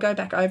 So I'll go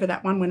back over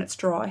that one when it's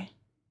dry.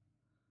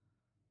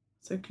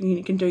 So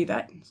you can do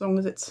that as long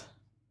as it's,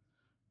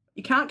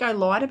 you can't go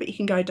lighter, but you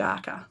can go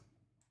darker.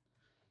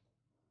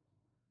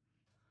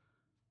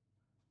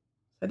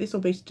 So this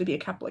will be to be a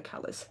couple of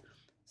colours.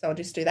 So I'll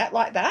just do that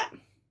like that.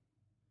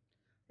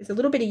 There's a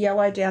little bit of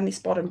yellow down this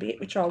bottom bit,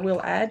 which I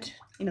will add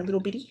in a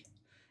little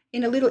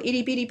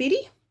itty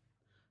bitty.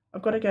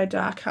 I've got to go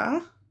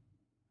darker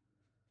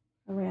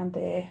around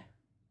there.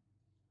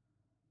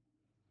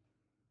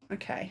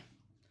 Okay.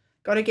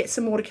 Got to get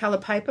some watercolour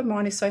paper.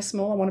 Mine is so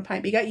small, I want to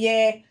paint bigger.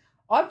 Yeah,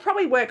 I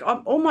probably work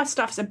on, all my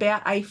stuff's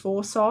about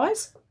A4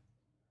 size.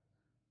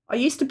 I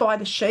used to buy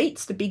the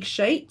sheets, the big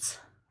sheets,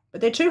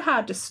 but they're too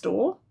hard to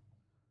store.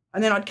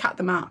 And then I'd cut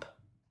them up.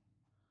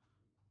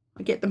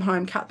 I'd get them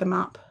home, cut them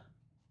up.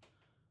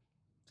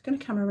 It's going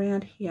to come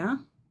around here.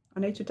 I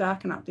need to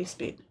darken up this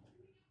bit.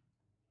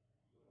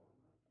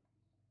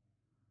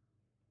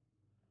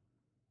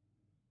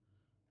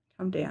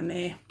 Come down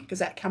there, because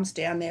that comes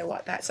down there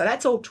like that. So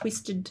that's all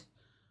twisted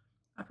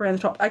up around the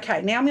top.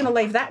 Okay, now I'm going to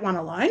leave that one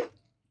alone.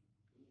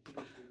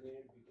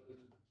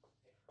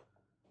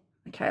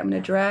 Okay, I'm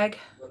going to drag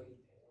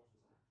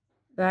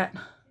that.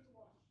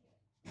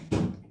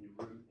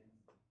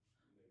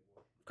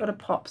 Got to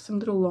pop some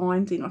little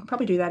lines in. I can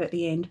probably do that at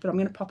the end, but I'm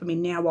going to pop them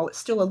in now while it's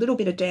still a little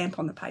bit of damp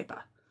on the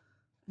paper.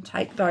 And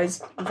take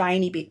those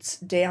veiny bits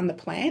down the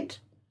plant.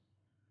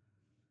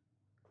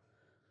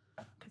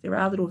 Because there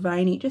are little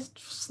veiny, just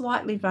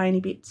slightly veiny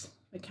bits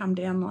that come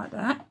down like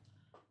that.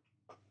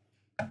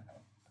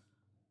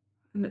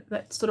 And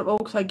that sort of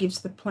also gives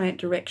the plant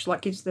direction,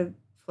 like gives the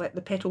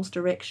petals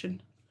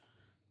direction,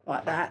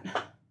 like that.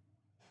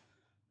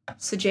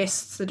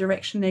 Suggests the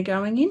direction they're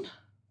going in.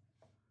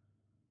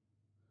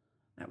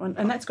 That one,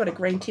 and that's got a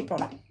green tip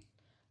on it.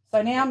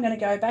 So now I'm going to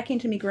go back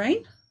into my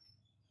green.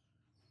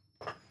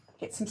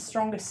 Get some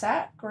stronger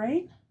sap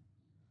green.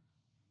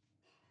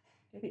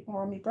 Get a bit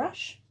more on my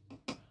brush,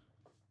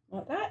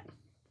 like that.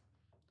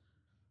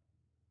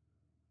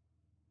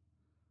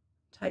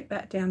 Take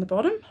that down the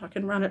bottom. I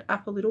can run it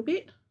up a little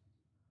bit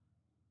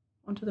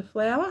onto the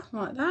flower,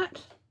 like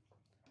that.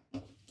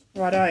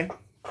 Righto.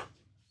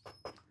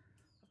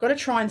 I've got to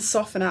try and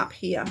soften up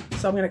here.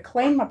 So I'm going to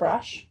clean my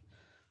brush.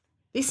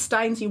 This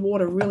stains your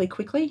water really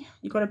quickly.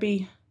 You've got to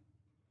be,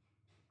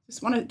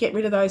 just want to get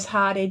rid of those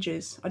hard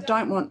edges. I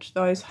don't want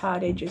those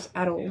hard edges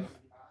at all.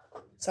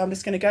 So I'm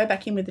just going to go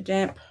back in with the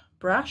damp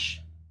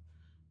brush,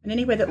 and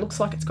anywhere that looks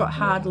like it's got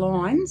hard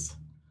lines,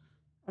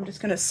 I'm just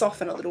going to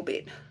soften a little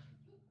bit.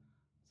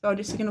 So I'm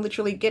just going to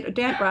literally get a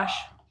damp brush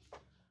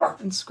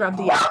and scrub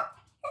the,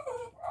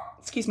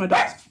 excuse my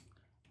dogs.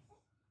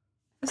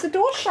 Is the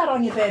door shut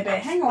on you there, Bear?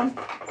 Hang on.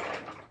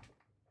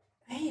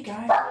 There you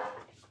go.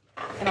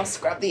 And I'll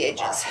scrub the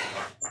edges.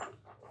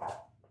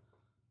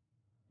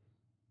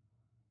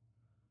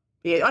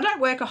 Yeah, I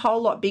don't work a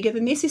whole lot bigger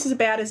than this. This is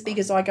about as big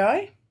as I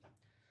go.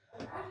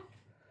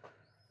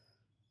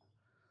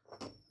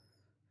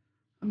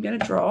 I'm going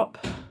to drop.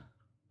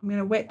 I'm going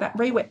to wet that,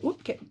 re-wet,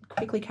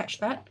 quickly catch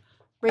that.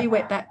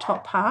 Re-wet that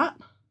top part.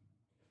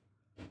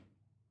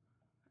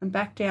 And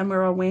back down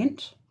where I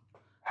went.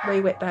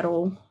 Re-wet that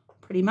all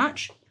pretty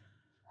much.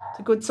 It's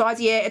a good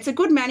size. Yeah, it's a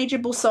good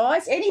manageable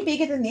size. Any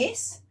bigger than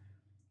this,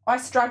 I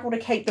struggle to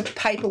keep the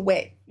paper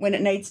wet. When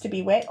it needs to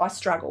be wet, I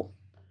struggle.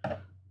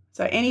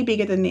 So any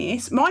bigger than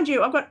this. Mind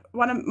you, I've got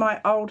one of my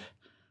old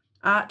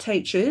art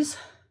teachers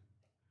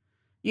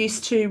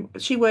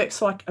she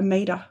works like a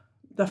metre,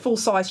 the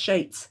full-size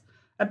sheets.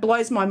 It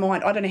blows my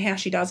mind. I don't know how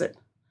she does it.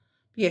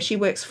 Yeah, she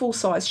works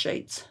full-size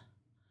sheets.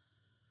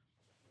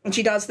 And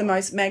she does the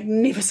most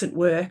magnificent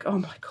work. Oh,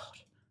 my God.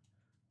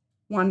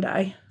 One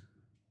day,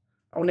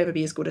 I'll never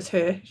be as good as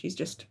her. She's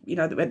just, you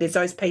know, there's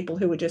those people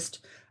who are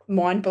just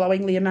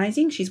mind-blowingly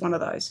amazing. She's one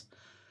of those.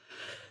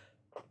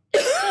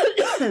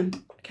 I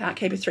can't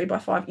keep a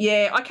 3x5.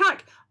 Yeah, I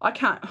can't,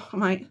 oh,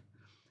 mate.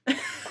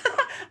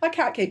 I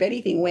can't keep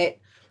anything wet.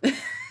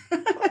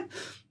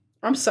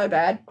 I'm so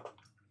bad.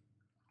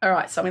 All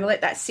right, so I'm going to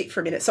let that sit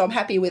for a minute. So I'm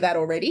happy with that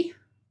already.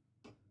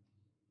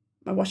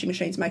 My washing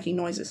machine's making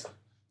noises.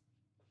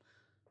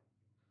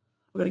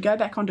 I've got to go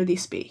back onto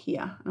this bit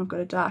here. And I've got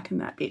to darken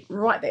that bit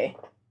right there.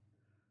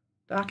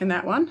 Darken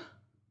that one.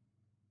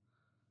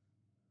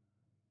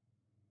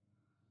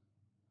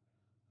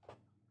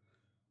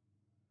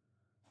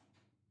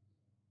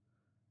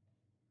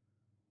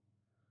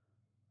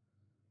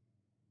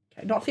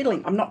 Okay, not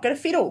fiddling. I'm not going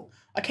to fiddle.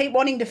 I keep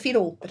wanting to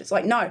fiddle, but it's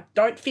like, no,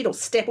 don't fiddle.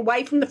 Step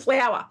away from the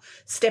flower.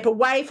 Step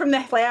away from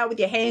the flower with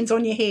your hands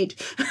on your head.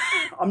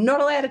 I'm not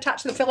allowed to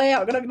touch the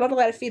flower. I'm not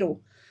allowed to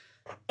fiddle.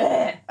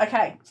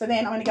 Okay, so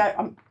then I'm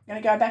going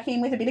to go back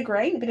in with a bit of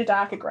green, a bit of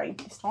darker green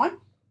this time.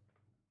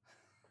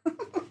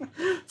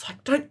 It's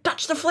like, don't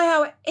touch the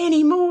flower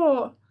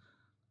anymore.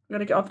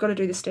 I've got to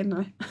do the stem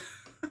though.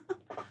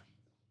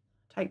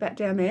 Take that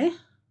down there.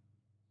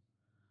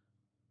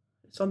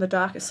 It's on the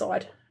darker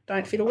side.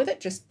 Don't fiddle with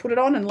it. Just put it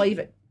on and leave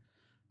it.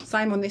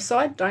 Same on this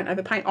side. Don't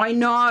overpaint. I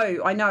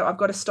know. I've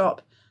got to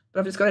stop. But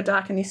I've just got to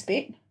darken this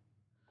bit.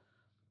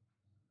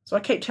 So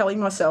I keep telling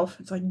myself,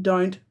 it's like,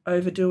 don't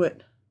overdo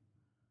it.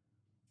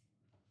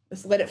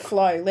 Just let it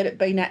flow. Let it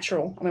be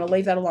natural. I'm going to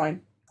leave that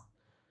alone.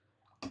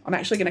 I'm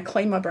actually going to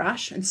clean my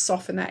brush and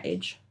soften that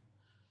edge.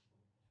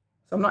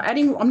 So I'm not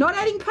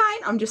adding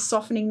paint. I'm just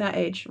softening that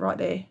edge right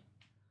there.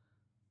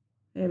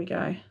 There we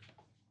go.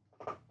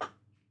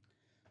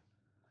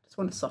 Just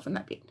want to soften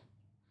that bit.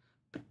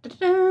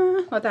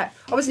 Like that.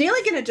 I was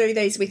nearly going to do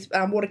these with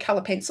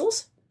watercolour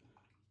pencils.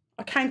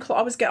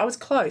 I was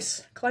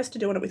close to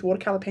doing it with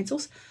watercolour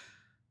pencils.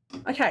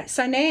 Okay,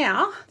 so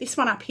now this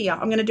one up here,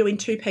 I'm going to do in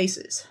two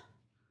pieces.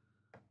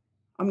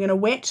 I'm going to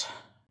wet,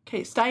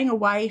 keep staying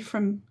away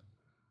from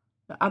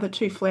the other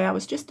two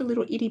flowers, just a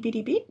little itty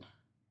bitty bit.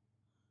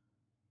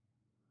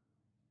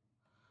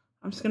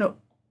 I'm just going to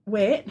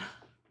wet.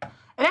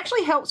 It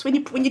actually helps when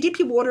you dip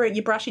your water,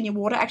 your brush in your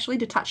water, actually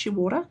to touch your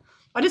water.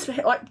 I just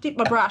like dip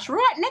my brush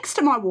right next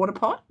to my water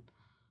pot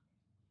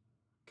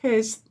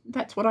because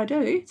that's what I do.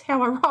 It's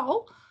how I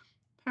roll,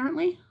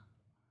 apparently.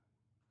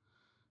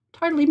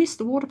 Totally missed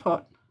the water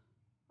pot.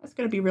 That's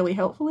going to be really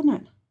helpful, isn't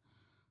it? So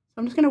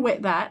I'm just going to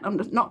wet that. I'm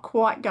just not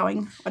quite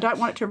going. I don't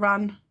want it to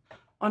run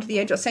onto the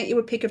edge. I sent you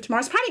a pic of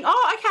tomorrow's painting.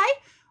 Oh, okay.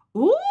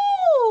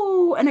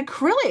 Ooh, an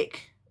acrylic.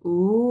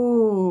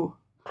 Ooh,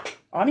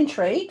 I'm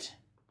intrigued.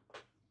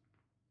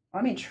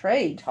 I'm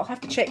intrigued. I'll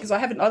have to check because I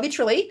had a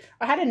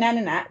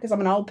nananat because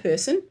I'm an old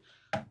person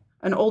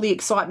and all the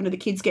excitement of the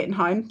kids getting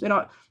home. They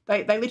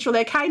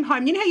literally came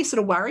home. You know how you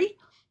sort of worry?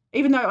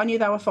 Even though I knew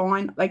they were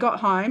fine, they got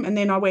home and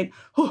then I went,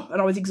 oh,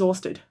 and I was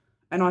exhausted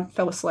and I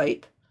fell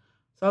asleep.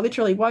 So I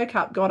literally woke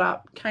up, got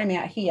up, came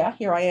out here.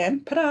 Here I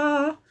am.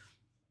 Ta-da!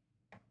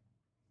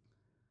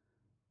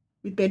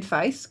 With bed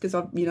face because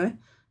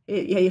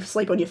you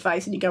sleep on your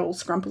face and you go all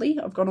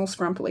scrumply. I've gone all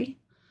scrumply.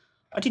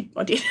 I did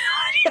I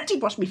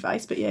did wash my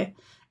face, but yeah.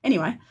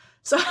 Anyway,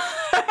 so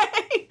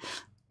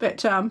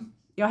but I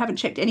haven't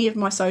checked any of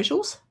my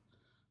socials,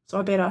 so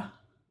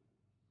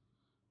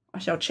I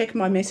shall check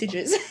my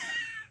messages.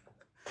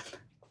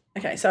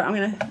 Okay, so I'm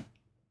going to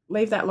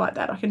leave that like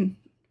that. I can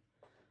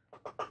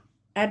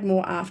add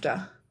more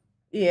after.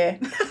 Yeah,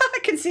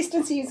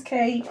 consistency is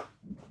key.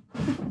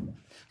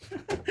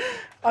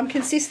 I'm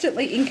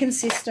consistently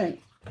inconsistent.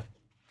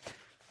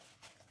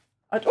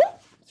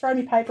 Throw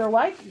my paper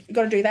away. You've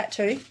got to do that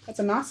too. That's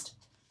a must.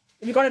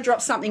 You've got to drop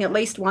something at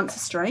least once a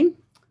stream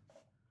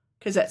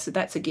because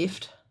that's a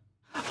gift.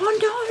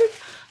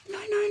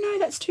 Oh, no,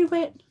 that's too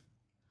wet.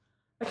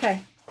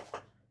 Okay,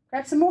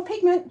 grab some more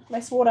pigment,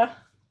 less water.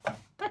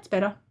 That's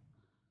better.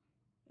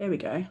 There we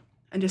go.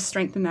 And just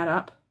strengthen that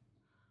up.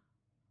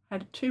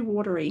 Had it too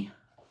watery.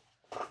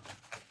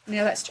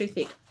 Now that's too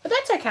thick. But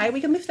that's okay. We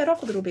can lift that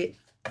off a little bit.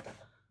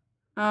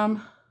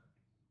 And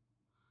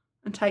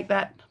take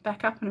that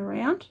back up and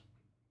around.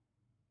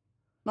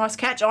 Nice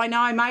catch. I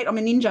know, mate. I'm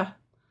a ninja.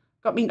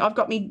 I've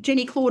got me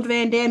Jenny Claude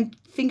Van Damme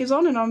fingers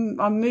on and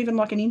I'm moving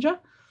like a ninja.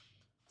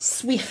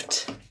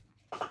 Swift.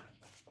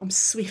 I'm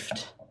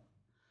swift.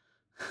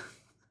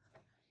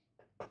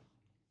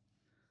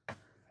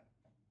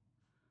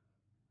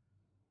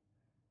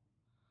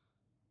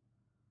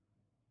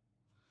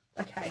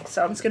 Okay,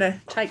 so I'm just going to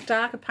take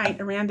darker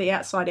paint around the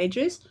outside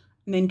edges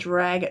and then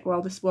drag it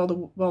while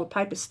the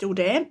paper's still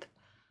damp.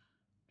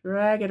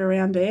 Drag it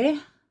around there.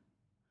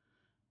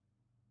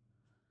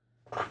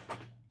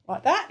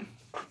 Like that.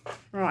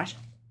 Right.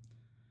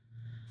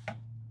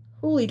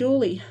 Hooly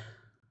dooly.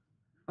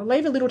 I'll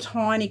leave a little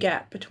tiny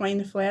gap between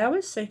the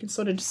flowers so you can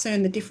sort of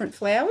discern the different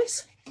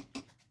flowers.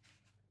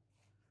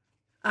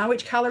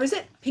 Which colour is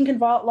it? Pink and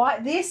violet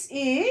light. This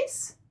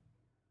is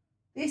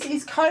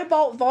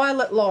cobalt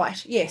violet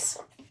light. Yes,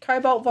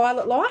 cobalt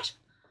violet light.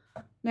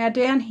 Now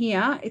down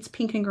here it's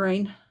pink and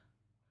green.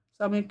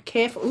 So I'm going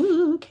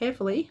to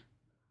carefully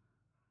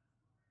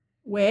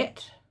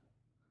wet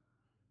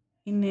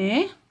in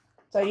there.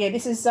 So yeah,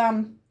 this is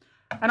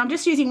and I'm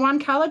just using one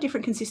colour,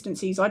 different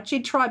consistencies. I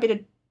did try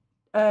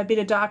a bit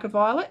of darker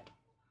violet,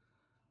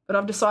 but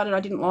I've decided I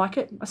didn't like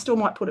it. I still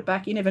might put it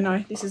back. You never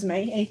know. This is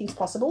me. Anything's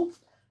possible.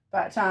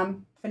 But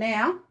for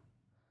now,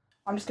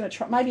 I'm just going to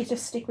try maybe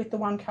just stick with the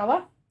one colour.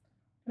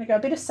 I'm going to go a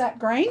bit of sap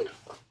green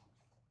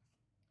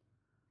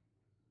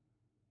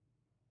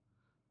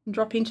and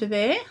drop into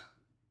there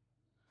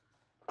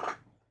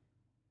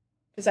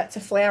because that's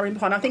a flower in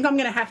behind. I think I'm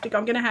going to have to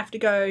go.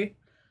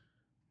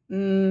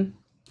 I'm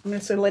going to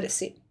sort of let it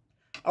sit.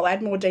 I'll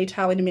add more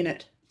detail in a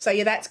minute. So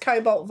yeah, that's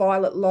cobalt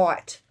violet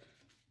light.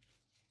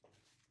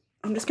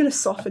 I'm just going to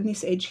soften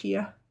this edge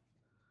here.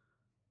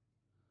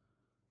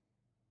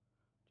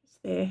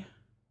 Just there.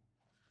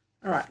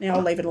 All right, now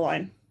I'll leave it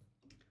alone.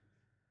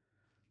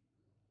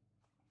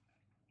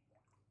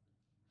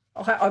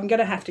 I'm going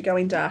to have to go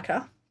in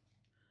darker,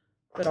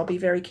 but I'll be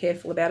very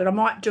careful about it. I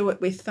might do it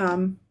with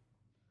a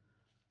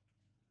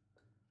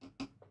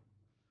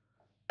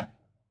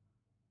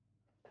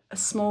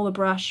smaller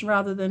brush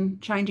rather than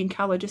changing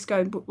colour. Just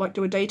go like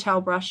do a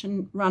detail brush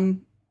and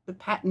run the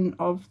pattern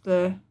of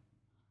the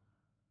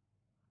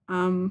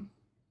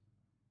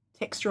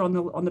texture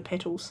on the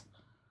petals.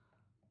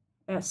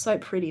 They're so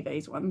pretty,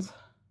 these ones.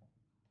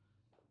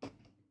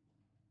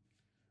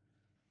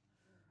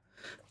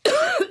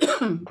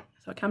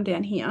 So I come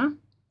down here.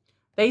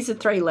 These are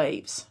 3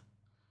 leaves,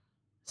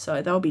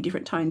 so they'll be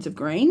different tones of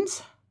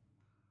greens.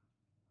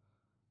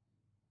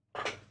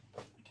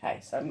 Okay,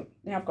 so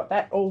now I've got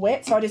that all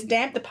wet. So I just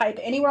damp the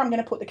paper. Anywhere I'm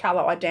going to put the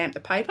colour, I damp the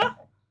paper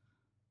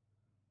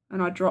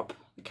and I drop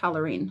the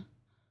colour in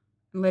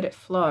and let it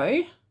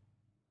flow.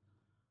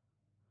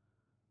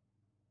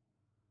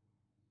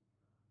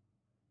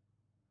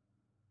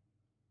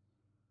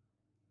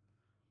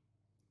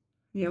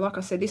 Yeah, like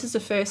I said, this is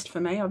a first for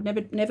me. I've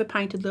never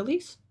painted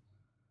lilies.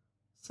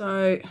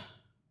 So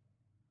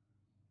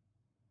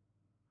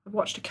I've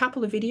watched a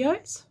couple of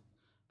videos,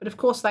 but of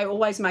course they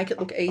always make it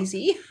look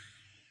easy.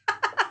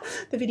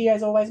 The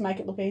videos always make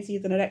it look easier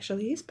than it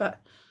actually is, but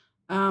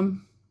thought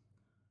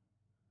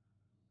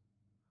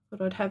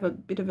I'd have a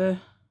bit of an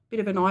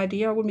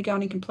idea. I wouldn't be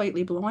going in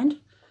completely blind.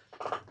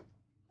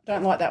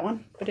 Don't like that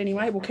one, but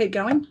anyway, we'll keep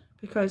going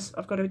because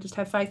I've got to just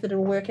have faith that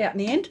it'll work out in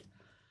the end.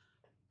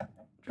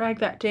 Drag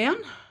that down.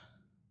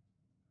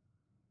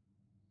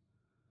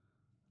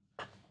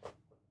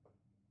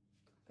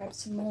 Grab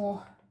some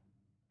more.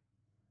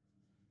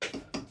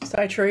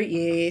 So true,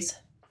 yes.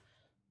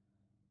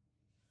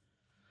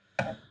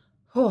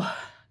 Oh,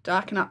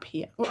 darken up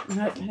here. Oh,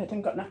 no, I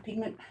haven't got enough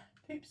pigment.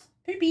 Oops,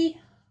 poopy.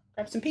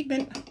 Grab some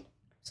pigment.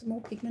 Some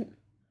more pigment.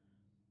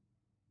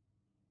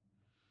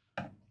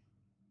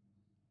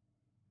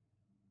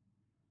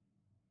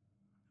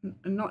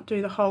 And not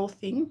do the whole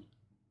thing.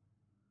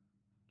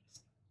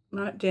 Just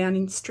run it down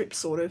in strips,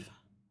 sort of.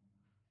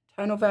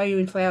 Tonal value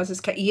in flowers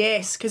is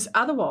yes, because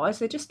otherwise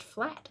they're just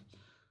flat.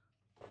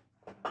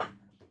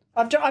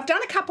 I've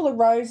done a couple of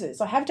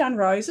roses. I have done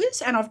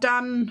roses, and I've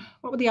done,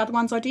 what were the other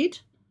ones I did?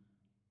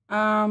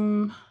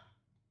 I've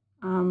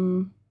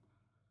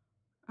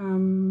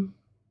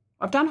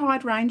done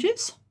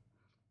hydrangeas.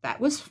 That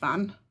was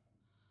fun.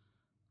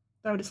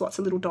 They were just lots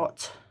of little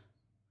dots.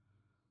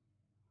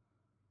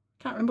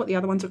 Can't remember what the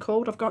other ones are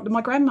called. I've got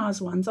my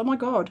grandma's ones. Oh my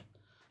God,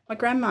 my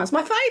grandma's,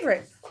 my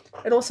favourite.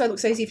 It also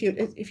looks easy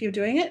if you're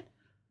doing it.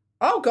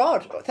 Oh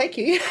God, thank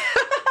you.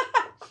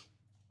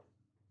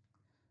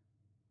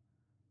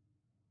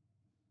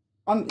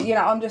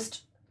 I'm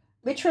just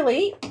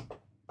literally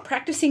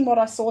practicing what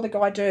I saw the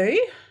guy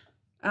do.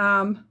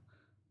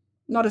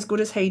 Not as good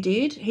as he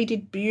did. He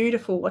did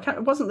beautiful.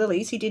 It wasn't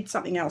lilies. He did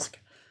something else. I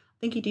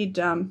think he did.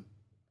 What are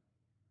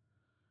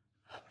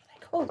they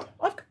called?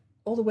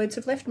 All the words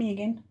have left me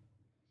again.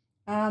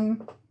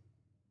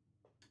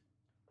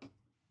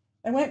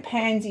 They weren't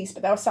pansies,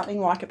 but they were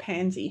something like a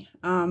pansy.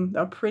 They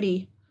were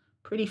pretty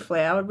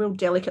flower, real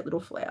delicate little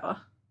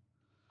flower.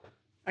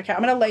 Okay,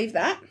 I'm going to leave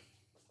that.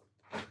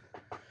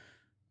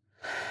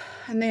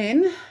 And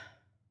then,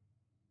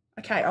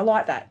 okay, I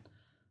like that.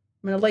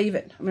 I'm going to leave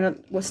it. I'm going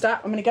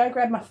to go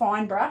grab my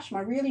fine brush, my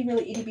really,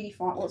 really itty bitty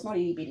fine. Well, it's not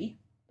itty bitty,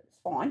 but it's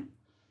fine.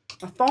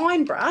 My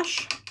fine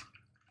brush,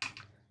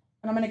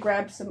 and I'm going to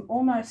grab some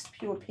almost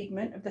pure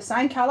pigment of the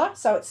same colour,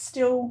 so it's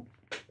still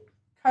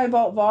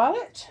cobalt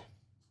violet.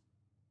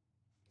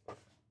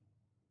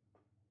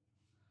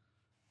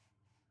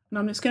 And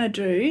I'm just going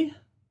to do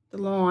the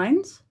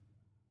lines.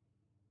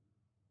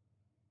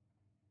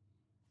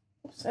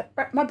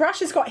 My brush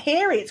has got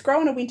hairy. It's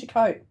growing a winter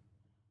coat.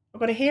 I've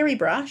got a hairy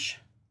brush.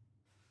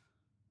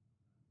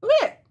 Look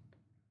at it.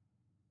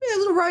 Look at those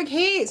little rogue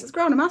hairs. It's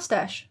growing a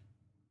mustache.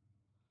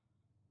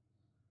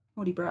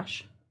 Naughty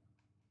brush.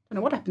 Don't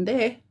know what happened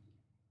there.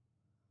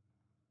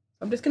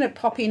 I'm just going to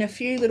pop in a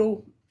few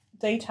little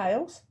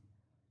details.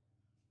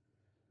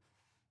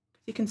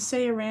 You can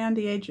see around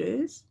the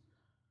edges.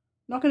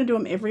 I'm not going to do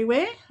them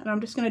everywhere, and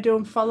I'm just going to do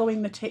them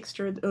following the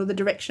texture or the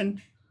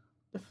direction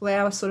the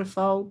flower sort of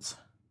folds.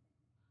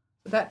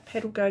 So that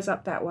petal goes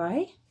up that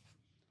way,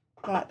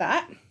 like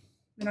that.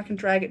 Then I can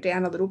drag it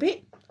down a little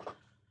bit.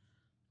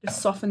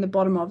 Just soften the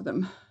bottom of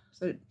them.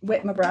 So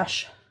wet my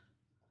brush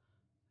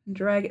and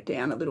drag it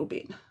down a little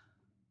bit.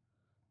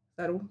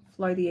 That'll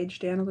flow the edge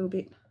down a little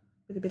bit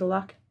with a bit of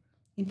luck,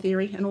 in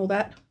theory, and all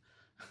that.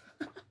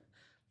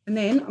 And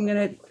then I'm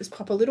going to just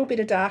pop a little bit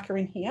of darker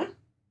in here,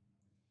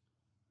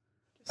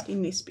 just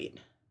in this bit,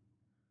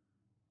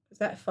 because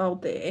that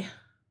fold there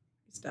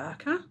is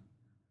darker.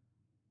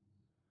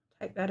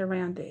 Take that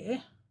around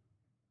there,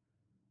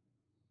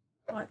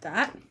 like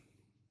that.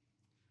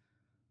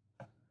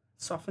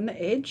 Soften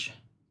the edge,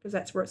 because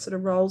that's where it sort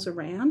of rolls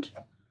around.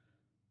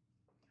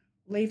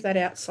 Leave that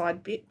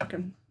outside bit. I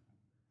can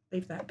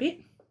leave that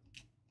bit.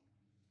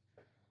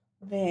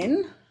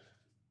 Then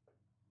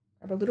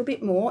grab a little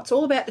bit more. It's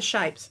all about the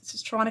shapes. It's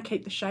just trying to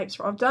keep the shapes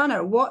right. I don't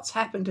know what's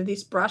happened to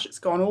this brush. It's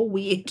gone all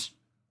weird.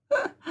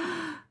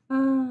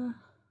 So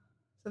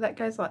that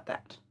goes like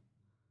that.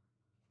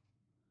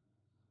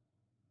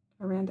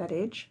 Around that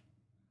edge.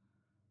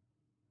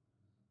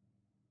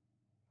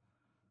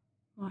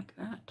 Like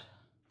that.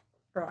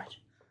 Right.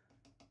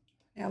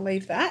 Now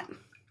leave that.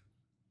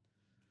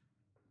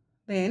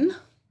 Then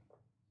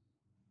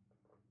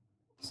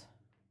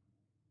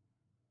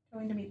go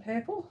into my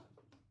purple.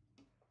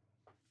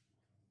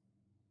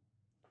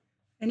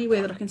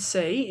 Anywhere that I can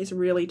see is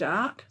really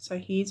dark. So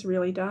here's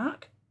really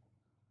dark.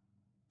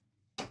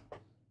 A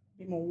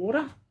bit more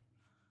water.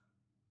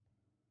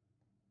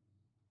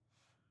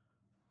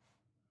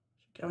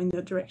 Go in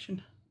the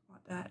direction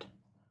like that.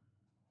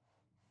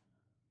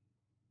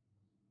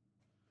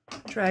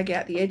 Drag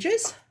out the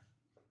edges.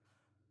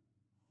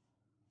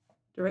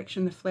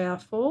 Direction the flower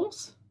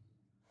falls.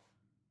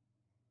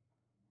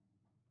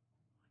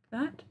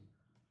 Like that.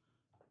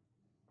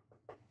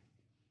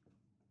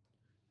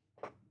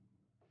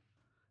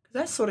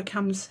 That sort of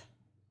comes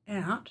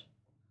out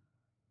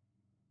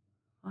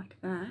like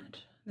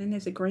that. Then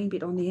there's a green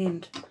bit on the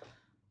end.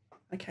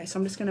 Okay, so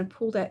I'm just going to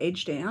pull that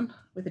edge down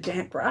with a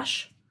damp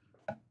brush.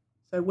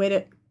 So wet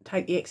it,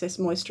 take the excess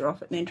moisture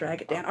off it, and then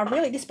drag it down.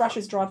 This brush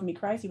is driving me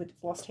crazy with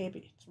its lost hair,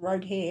 but it's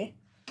rogue hair.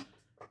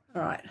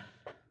 All right.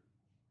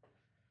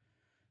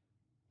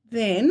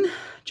 Then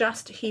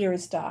just here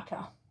is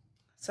darker.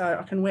 So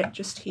I can wet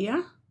just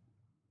here.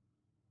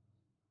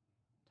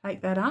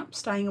 Take that up,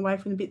 staying away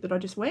from the bit that I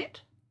just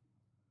wet.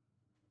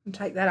 And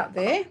take that up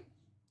there.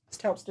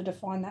 Just helps to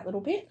define that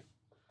little bit.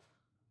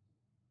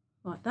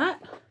 Like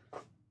that.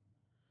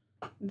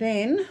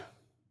 Then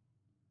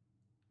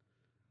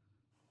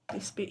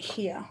this bit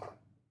here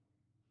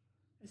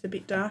is a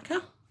bit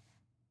darker.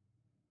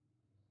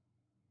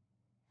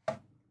 Come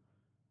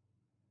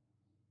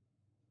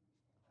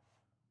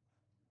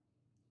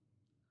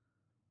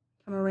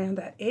around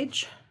that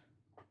edge.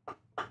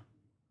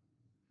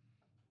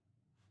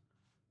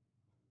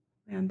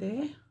 Around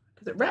there.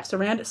 Because it wraps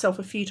around itself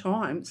a few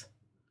times.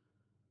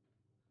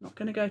 Not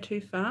going to go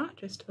too far,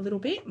 just a little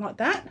bit like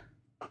that.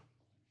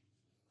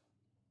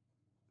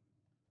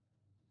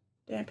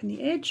 Dampen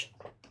the edge.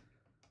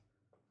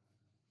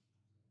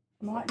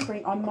 I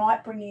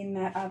might bring in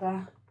that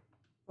other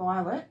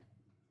violet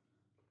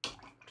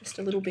just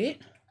a little bit.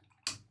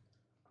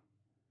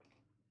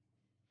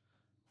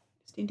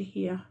 Just into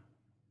here.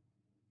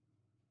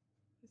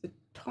 There's the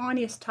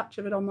tiniest touch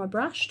of it on my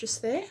brush,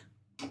 just there,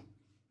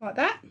 like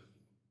that.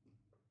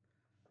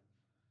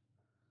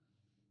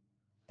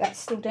 That's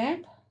still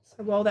damp,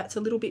 so while that's a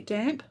little bit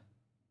damp,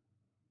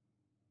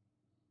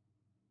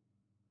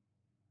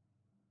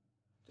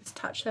 just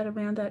touch that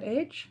around that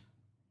edge,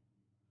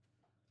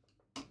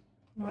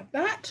 like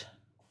that.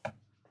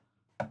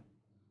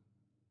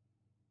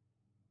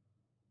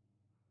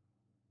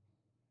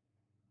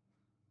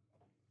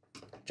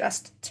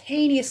 Just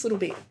teeniest little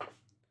bit,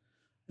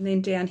 and then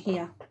down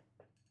here,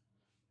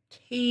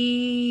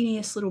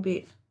 teeniest little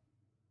bit,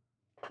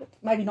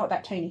 maybe not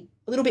that teeny,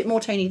 a little bit more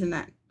teeny than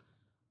that.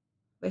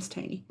 Less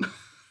teeny. You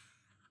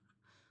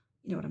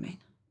know what I mean.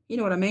 You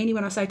know what I mean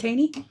when I say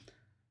teeny.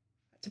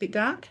 It's a bit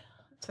dark.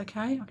 It's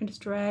okay. I can just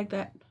drag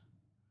that,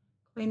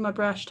 clean my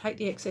brush, take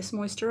the excess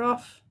moisture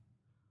off.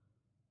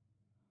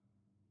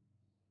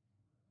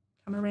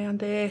 Come around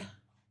there.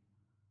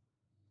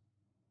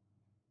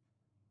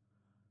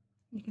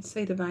 You can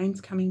see the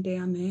veins coming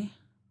down there.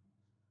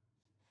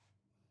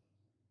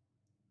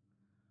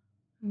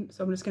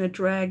 So I'm just going to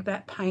drag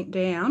that paint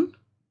down.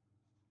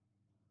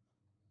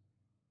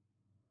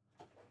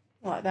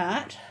 Like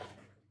that.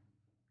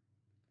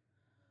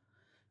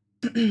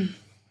 I'm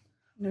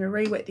going to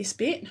re-wet this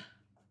bit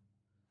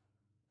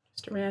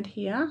just around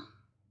here.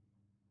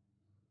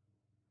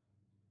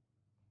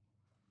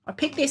 I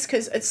picked this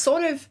because it's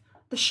sort of,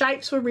 the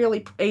shapes were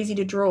really easy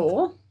to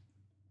draw,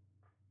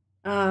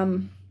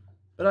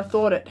 but I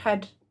thought it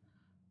had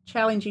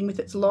challenging with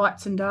its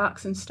lights and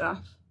darks and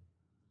stuff.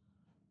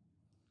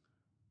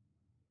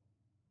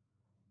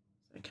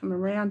 So come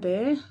around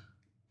there.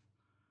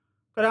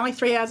 Got only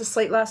 3 hours of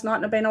sleep last night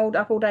and I've been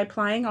up all day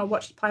playing. I'll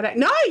watch the playback.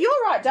 No,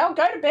 you're right, Dale.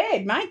 Go to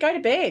bed, mate. Go to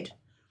bed.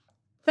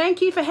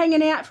 Thank you for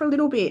hanging out for a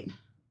little bit.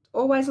 It's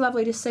always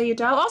lovely to see you,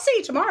 Dale. I'll see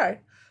you tomorrow.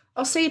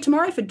 I'll see you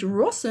tomorrow for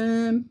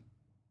Drossum.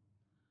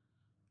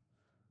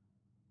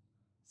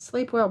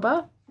 Sleep well,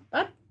 bud.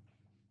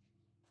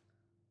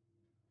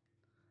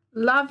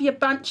 Love your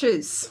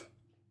bunches.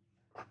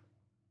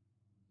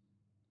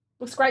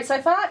 Looks great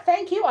so far.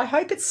 Thank you. I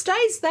hope it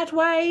stays that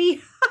way.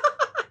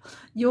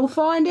 You'll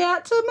find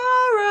out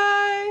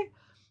tomorrow.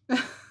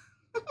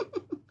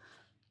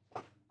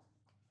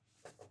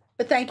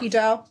 But thank you,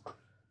 Dale.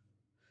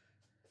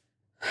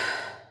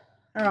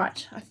 All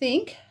right, I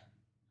think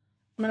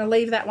I'm going to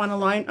leave that one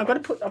alone. I've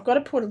got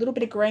to put a little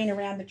bit of green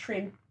around the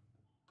trim.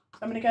 So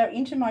I'm going to go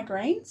into my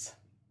greens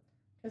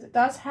because it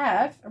does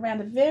have around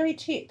the very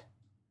tip,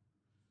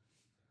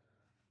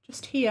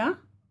 just here,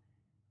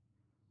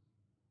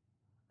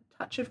 a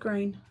touch of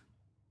green.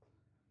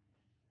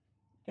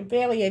 can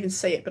barely even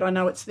see it, but I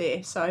know it's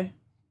there. So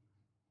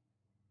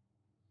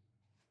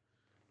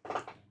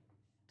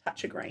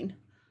touch of green.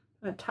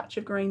 And a touch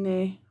of green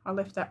there. I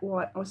left that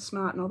white. I was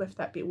smart and I left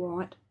that bit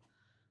white.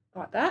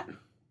 Like that.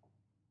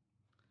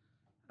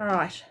 All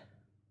right.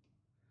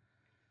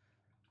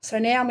 So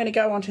now I'm going to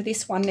go on to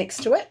this one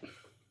next to it.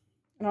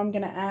 And I'm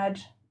going to add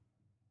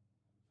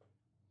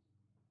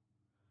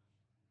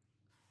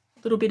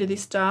a little bit of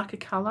this darker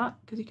colour,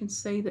 because you can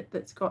see that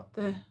that's got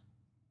the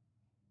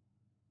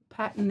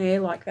pattern there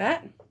like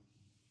that.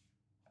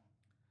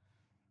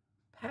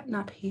 Pattern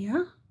up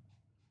here.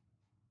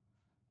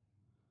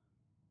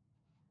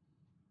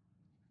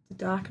 The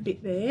darker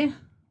bit there.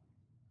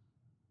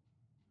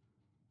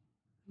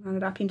 Run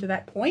it up into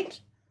that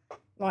point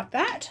like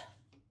that.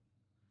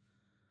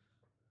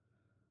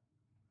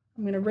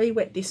 I'm going to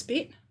re-wet this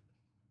bit.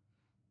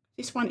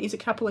 This one is a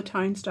couple of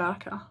tones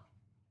darker.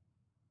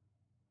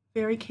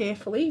 Very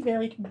carefully,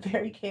 very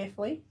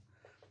carefully.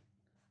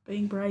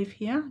 Being brave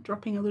here,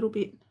 dropping a little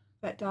bit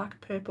that darker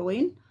purple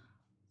in.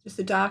 Just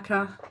a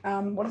darker,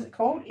 what is it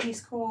called? It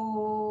is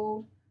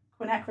called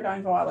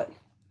quinacridone violet.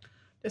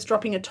 Just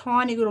dropping a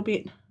tiny little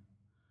bit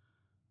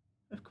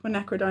of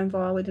quinacridone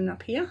violet in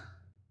up here.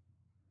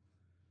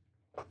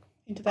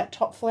 Into that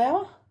top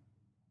flower.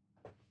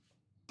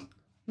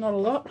 Not a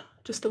lot,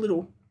 just a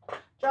little.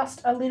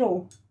 Just a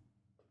little.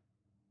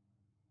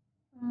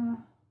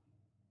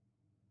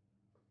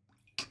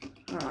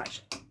 All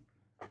right.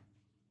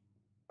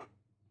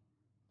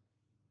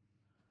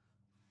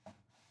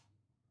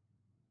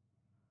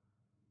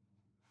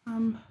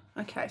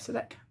 Okay, so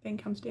that then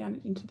comes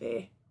down into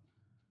there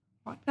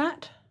like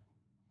that.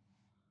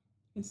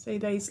 You can see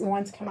these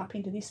lines come up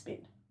into this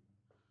bit.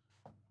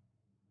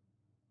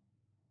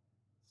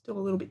 Still a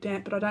little bit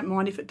damp, but I don't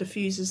mind if it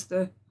diffuses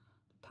the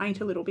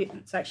paint a little bit.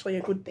 It's actually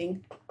a good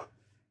thing.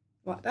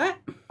 Like that.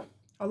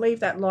 I'll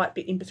leave that light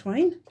bit in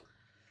between.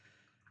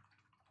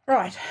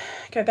 Right,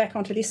 go back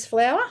onto this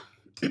flower.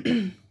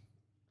 I'm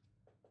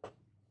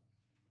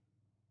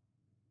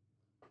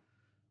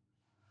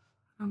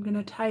going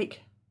to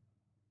take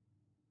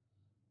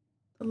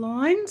the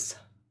lines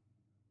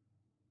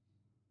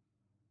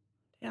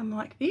down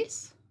like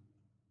this.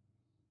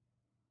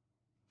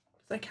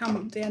 They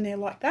come down there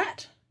like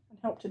that and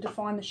help to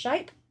define the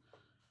shape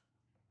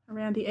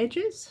around the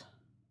edges.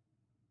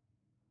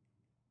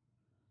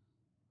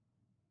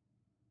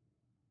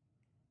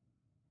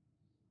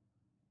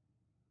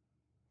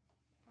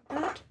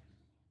 Like that.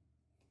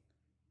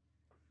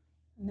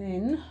 And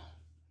then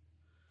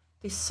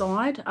this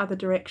side, other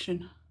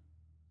direction.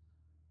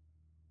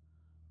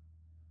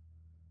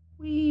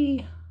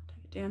 We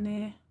take it down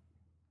there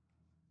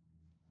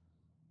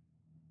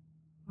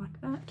like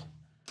that.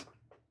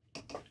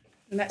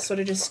 And that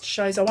sort of just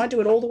shows I won't do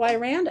it all the way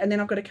around, and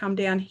then I've got to come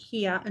down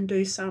here and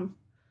do some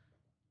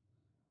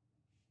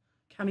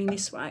coming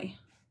this way.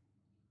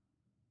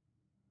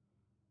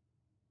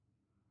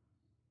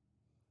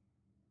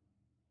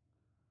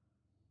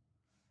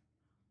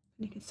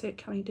 And you can see it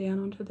coming down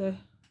onto the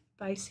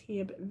base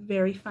here, but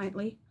very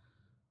faintly.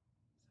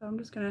 So I'm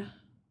just going to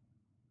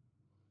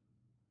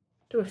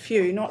do a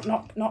few,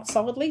 not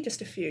solidly,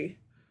 just a few.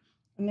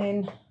 And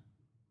then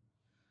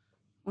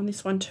on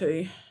this one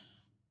too.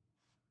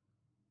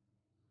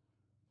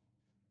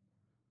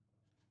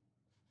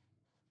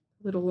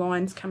 Little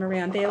lines come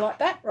around there like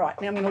that. Right,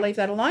 now I'm going to leave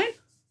that alone.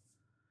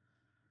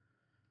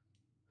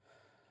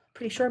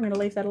 Pretty sure I'm going to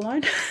leave that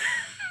alone.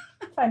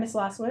 Famous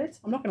last words.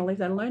 I'm not going to leave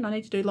that alone. I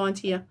need to do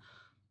lines here.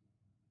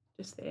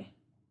 Just there.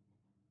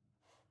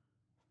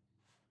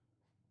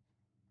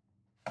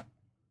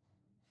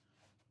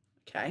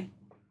 Okay,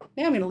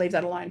 now I'm going to leave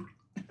that alone.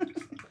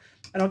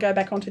 And I'll go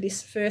back onto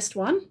this first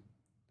one,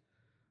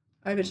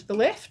 over to the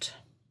left.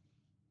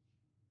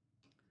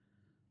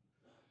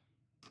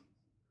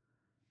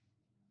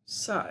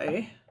 So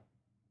I'm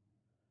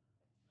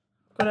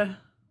going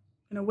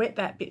to wet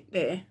that bit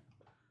there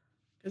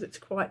because it's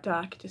quite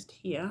dark just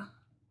here.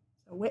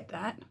 So wet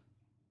that.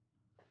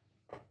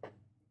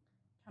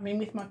 Come in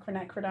with my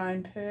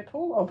quinacridone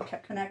purple or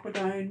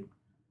quinacridone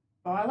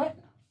violet.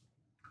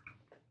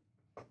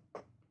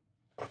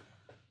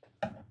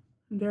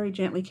 And very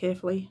gently,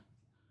 carefully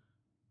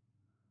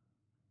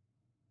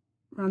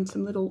run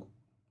some little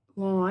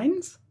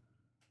lines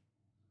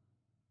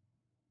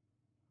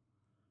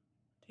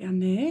down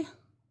there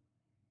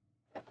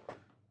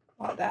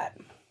like that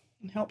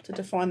and help to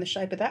define the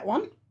shape of that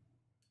one,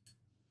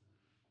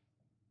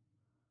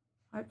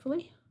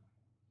 hopefully.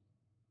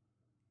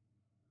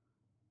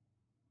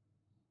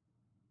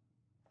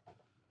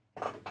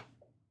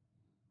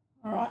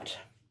 All right.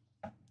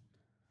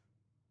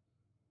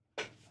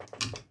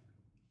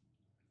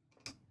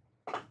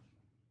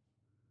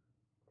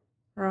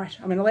 Right,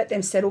 I'm going to let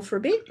them settle for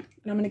a bit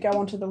and I'm going to go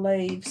on to the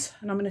leaves,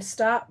 and I'm going to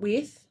start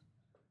with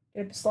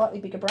a slightly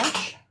bigger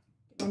brush,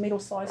 my middle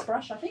size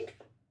brush, I think.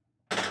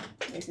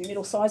 There's my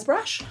middle size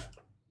brush.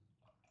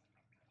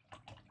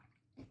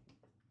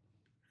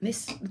 And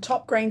the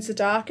top green's the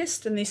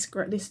darkest, and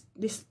the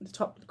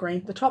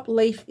top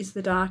leaf is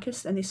the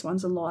darkest, and this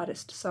one's the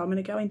lightest. So I'm going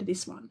to go into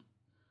this one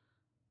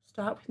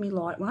start with my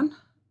light one.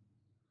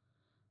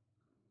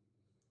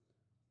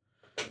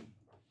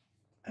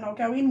 And I'll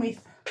go in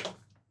with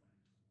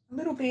a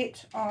little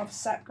bit of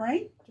sap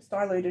green, just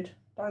diluted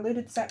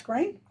sap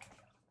green.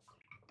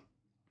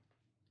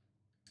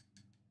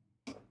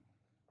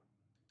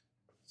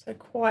 So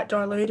quite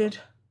diluted.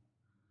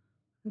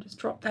 And just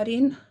drop that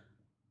in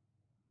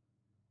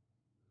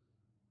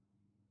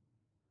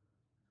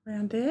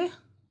around there.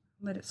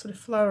 Let it sort of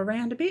flow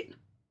around a bit.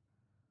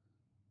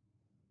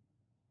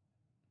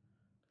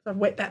 I've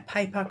wet that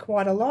paper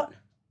quite a lot.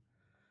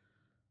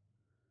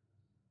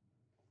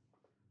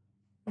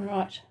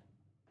 Right.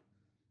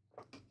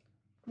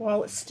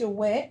 While it's still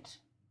wet,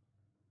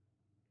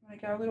 I'm going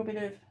to go a little bit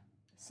of the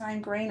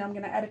same green. I'm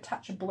going to add a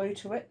touch of blue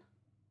to it,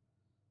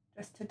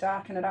 just to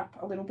darken it up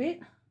a little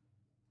bit.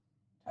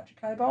 Touch of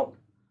cobalt.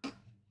 Come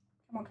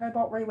on,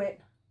 cobalt,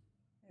 re-wet.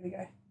 There we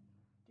go.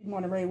 Didn't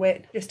want to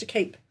re-wet, just to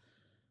keep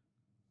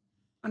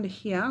under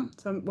here.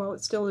 So while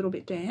it's still a little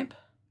bit damp,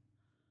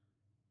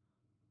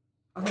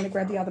 I'm going to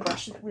grab the other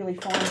brush, a really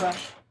fine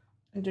brush,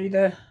 and do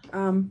the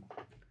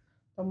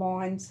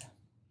lines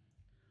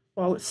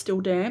while it's still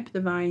damp,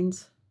 the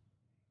veins.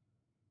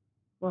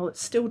 While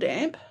it's still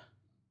damp,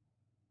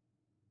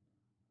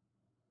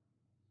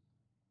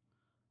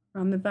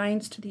 run the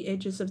veins to the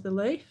edges of the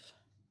leaf.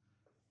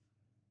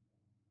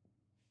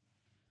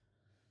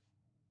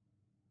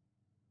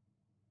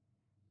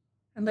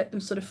 And let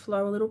them sort of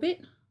flow a little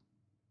bit.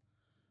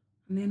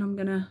 And then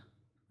I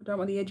don't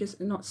want the edges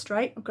not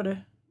straight, I've got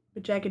to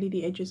jaggedy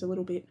the edges a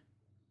little bit.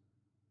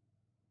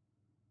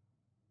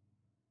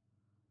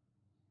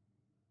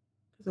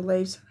 Because the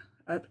leaves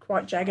are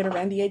quite jagged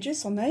around the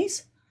edges on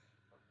these.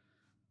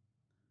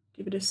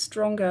 Give it a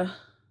stronger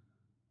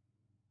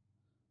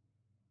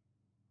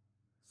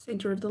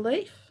centre of the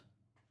leaf,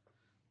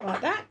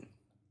 like that.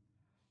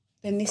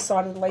 Then this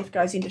side of the leaf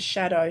goes into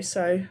shadow,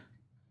 so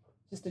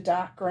just a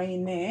dark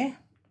green there.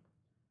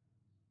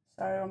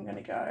 So I'm going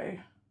to go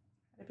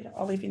a bit of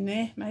olive in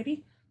there,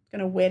 maybe. I'm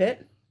going to wet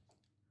it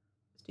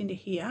just into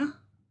here.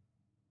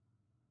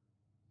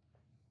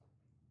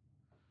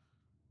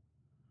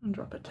 And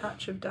drop a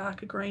touch of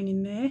darker green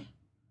in there,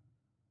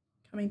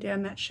 coming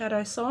down that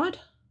shadow side.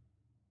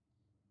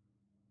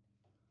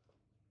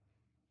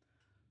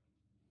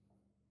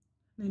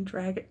 And then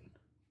drag it.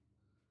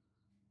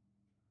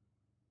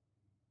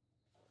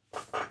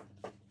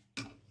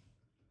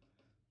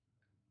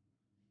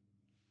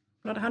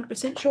 Not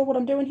 100% sure what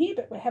I'm doing here,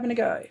 but we're having a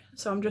go.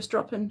 So I'm just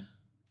dropping,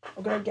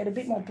 I'm going to get a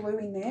bit more blue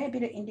in there, a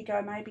bit of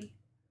indigo maybe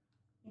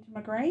into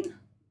my green.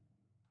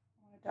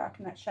 I want to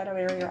darken that shadow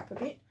area up a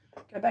bit.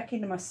 Go back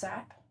into my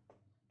sap,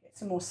 get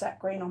some more sap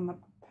green on my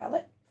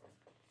palette.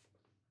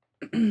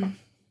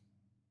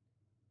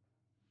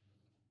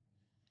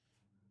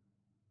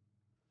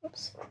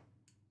 Oops.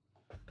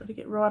 Got to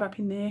get right up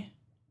in there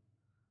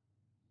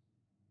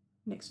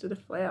next to the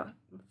flower.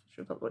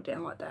 Should have got it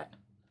down like that.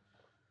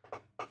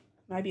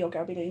 Maybe I'll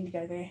go a bit of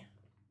indigo there. Hang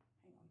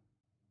on.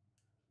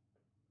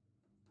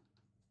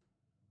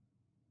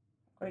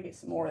 I've got to get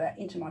some more of that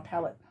into my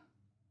palette.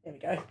 There we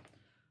go.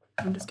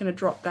 I'm just going to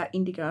drop that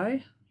indigo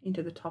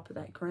into the top of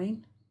that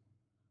green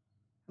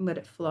and let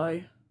it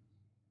flow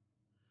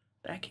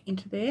back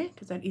into there,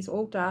 because that is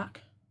all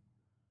dark.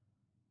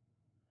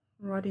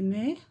 Right in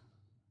there,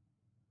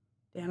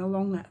 down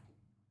along that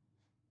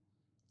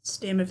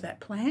stem of that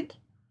plant,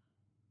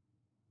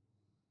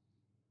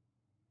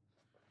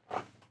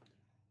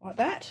 like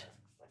that.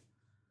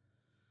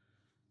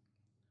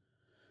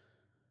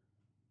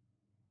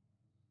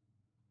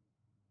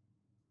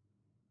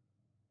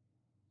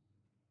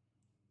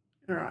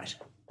 All right,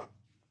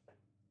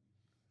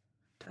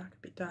 a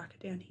bit darker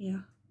down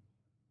here.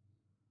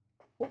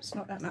 Oops,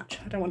 not that much.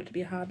 I don't want it to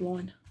be a hard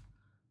line.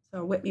 So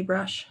I'll wet my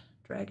brush,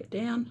 drag it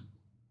down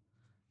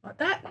like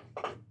that.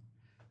 And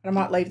I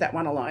might leave that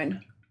one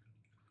alone.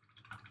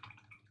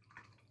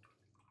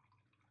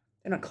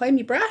 Then I clean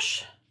my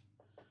brush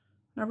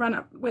and I run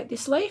up, wet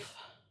this leaf.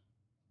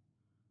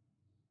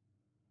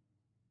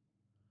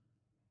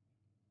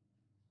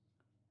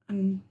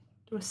 And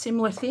do a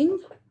similar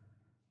thing.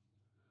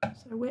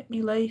 So wet my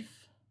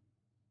leaf,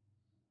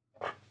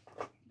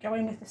 go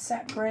in with the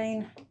sap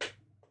green,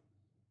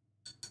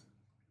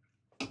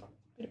 bit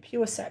of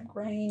pure sap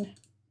green,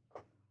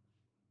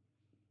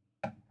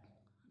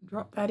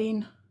 drop that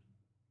in.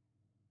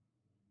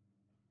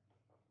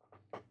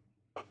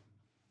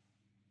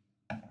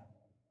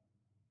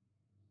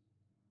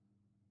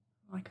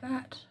 Like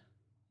that.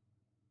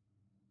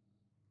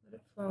 Let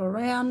it flow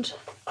around.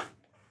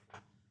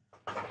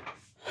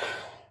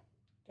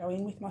 Go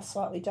in with my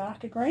slightly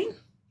darker green.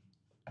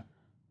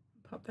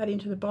 Pop that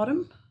into the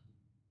bottom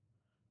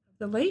of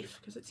the leaf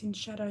because it's in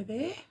shadow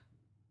there.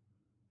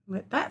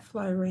 Let that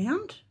flow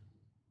around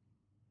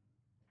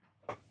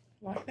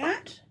like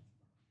that.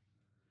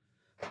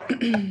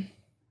 Drag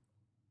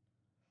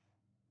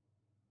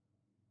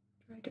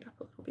it up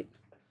a little bit.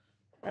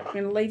 Right, I'm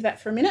going to leave that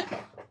for a minute.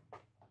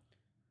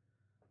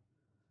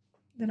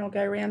 Then I'll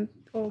go around,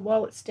 or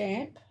while it's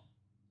damp,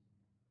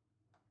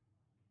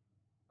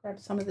 grab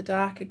some of the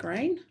darker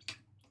green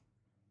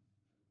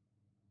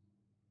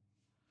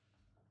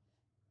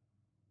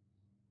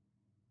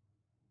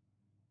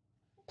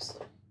Oops.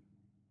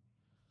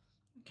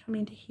 Come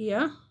into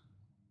here.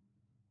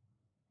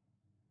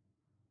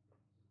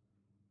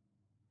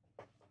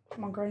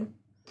 Come on, green.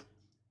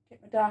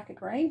 Get my darker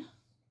green.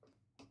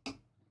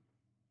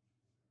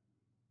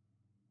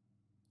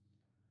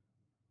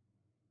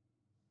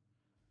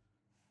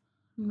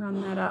 And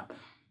run that up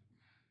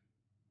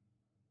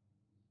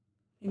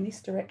in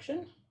this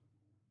direction.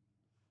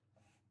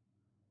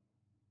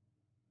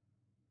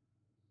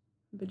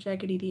 The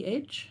jaggedy the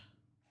edge.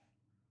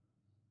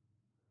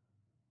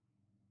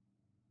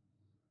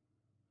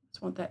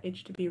 Just want that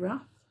edge to be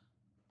rough,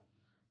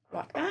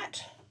 like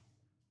that.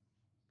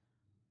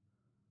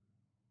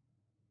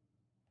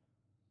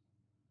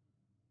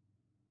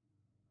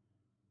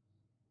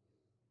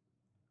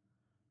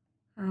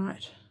 All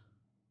right.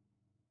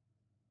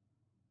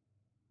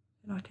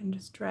 And I can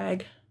just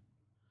drag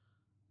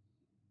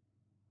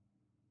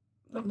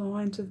the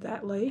lines of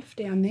that leaf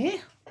down there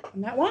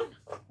on that one.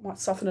 I might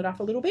soften it up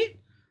a little bit.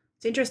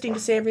 It's interesting to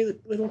see every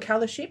little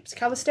colour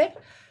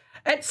step.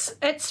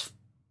 It's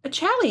a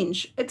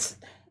challenge. It's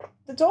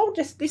all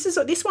just,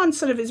 this one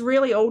sort of is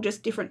really all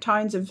just different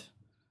tones of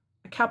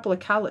a couple of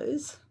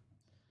colours.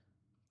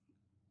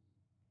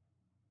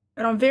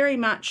 And I'm very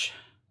much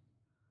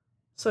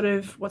sort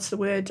of, what's the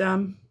word,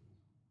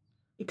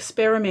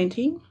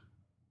 experimenting.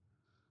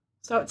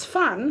 So it's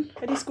fun.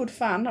 It is good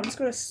fun. I'm just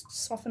going to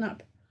soften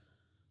up.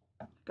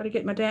 Got to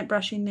get my damp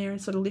brush in there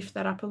and sort of lift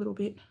that up a little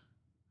bit.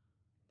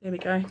 There we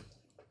go.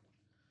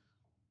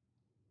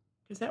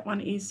 Because that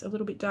one is a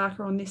little bit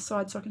darker on this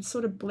side, so I can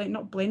sort of blend,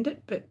 not blend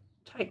it, but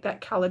take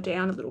that colour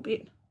down a little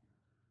bit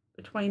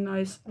between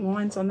those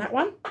lines on that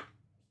one.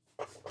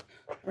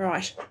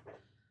 Right.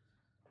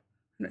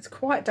 And it's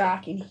quite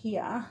dark in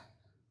here.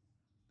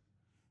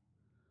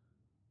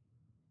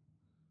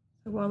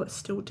 So while it's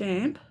still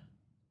damp,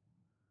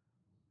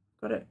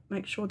 got to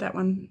make sure that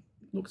one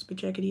looks a bit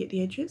jaggedy at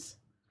the edges.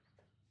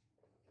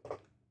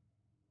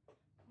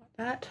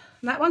 That.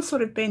 And that one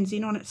sort of bends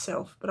in on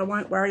itself, but I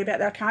won't worry about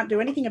that. I can't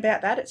do anything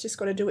about that. It's just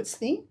got to do its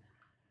thing.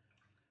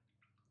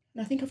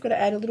 And I think I've got to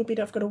add a little bit.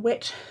 I've got to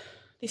wet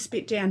this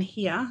bit down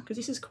here because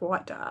this is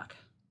quite dark.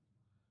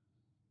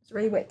 Let's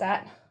re-wet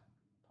that.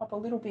 Pop a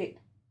little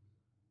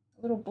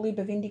blib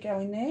of indigo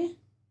in there.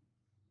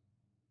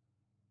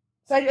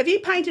 So have you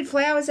painted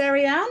flowers,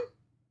 Ariane?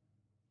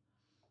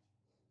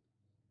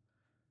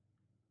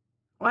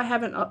 I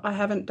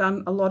haven't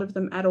done a lot of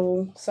them at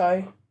all,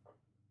 so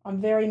I'm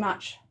very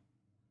much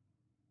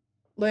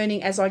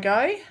learning as I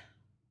go. Just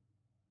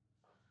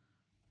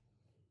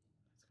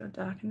got to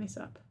darken this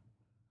up.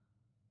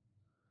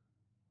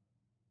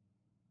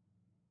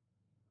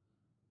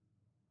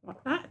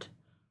 Like that.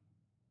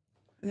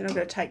 And then I'm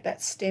going to take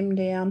that stem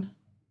down.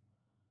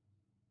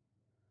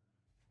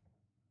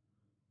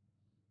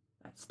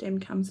 That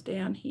stem comes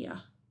down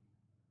here.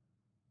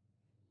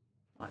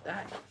 Like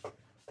that.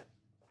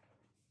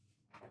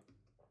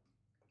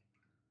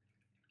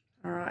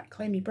 All right,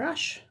 clean my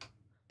brush.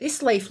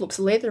 This leaf looks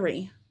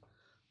leathery.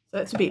 So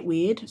that's a bit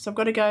weird. So I've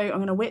got to go, I'm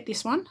going to wet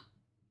this one.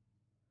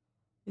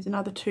 There's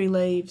another 2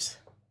 leaves.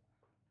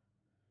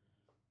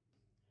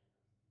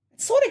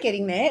 It's sort of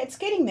getting there. It's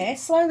getting there,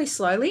 slowly,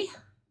 slowly.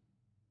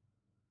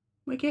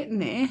 We're getting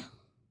there.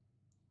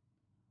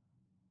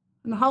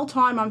 And the whole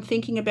time I'm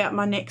thinking about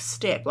my next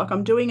step. Like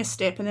I'm doing a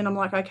step and then I'm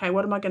like, okay,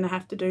 what am I going to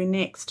have to do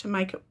next to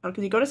make it?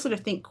 Because you've got to sort of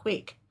think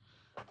quick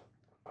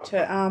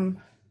to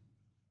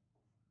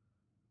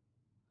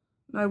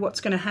know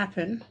what's going to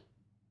happen.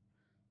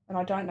 And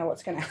I don't know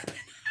what's going to happen.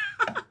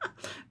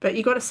 But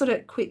you've got to sort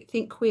of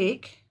think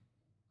quick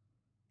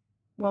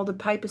while the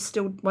paper's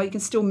still, while you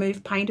can still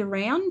move paint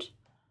around.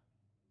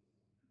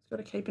 It's got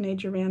to keep an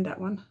edge around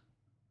that one.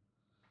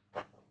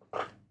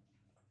 Because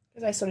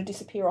they sort of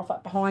disappear off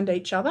up behind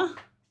each other.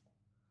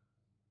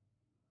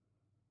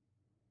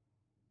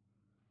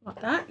 Like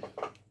that.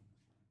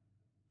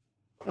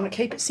 I'm going to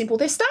keep it simple.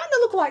 They're starting to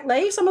look like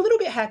leaves. I'm a little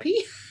bit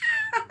happy.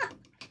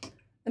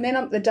 And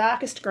then the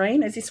darkest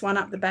green is this one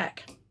up the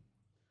back.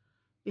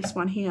 This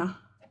one here.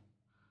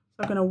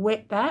 So I'm going to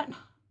wet that.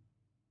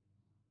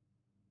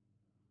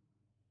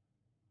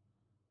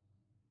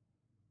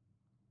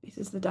 This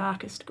is the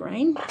darkest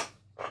green.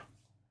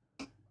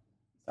 So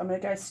I'm going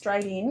to go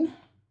straight in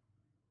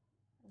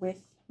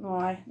with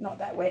my, not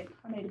that wet.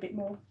 I need a bit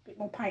more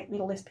paint, a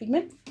little less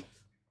pigment.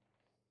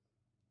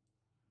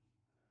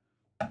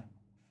 A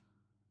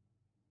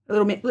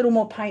little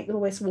more paint, a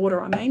little less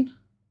water, I mean.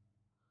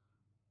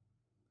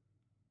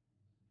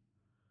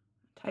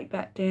 Take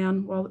that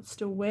down while it's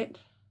still wet,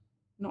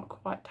 not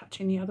quite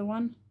touching the other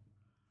one.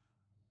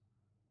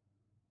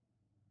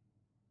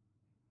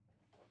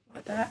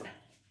 Like that.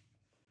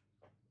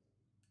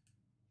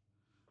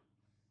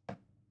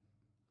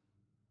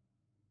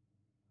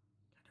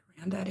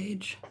 Around that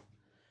edge.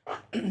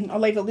 I'll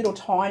leave a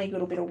tiny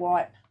little bit of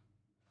white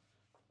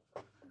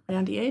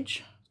around the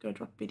edge. Just going to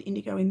drop a bit of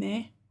indigo in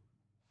there.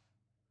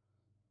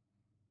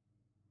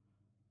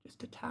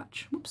 Just a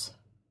touch. Whoops.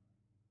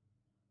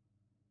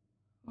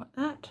 Like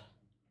that.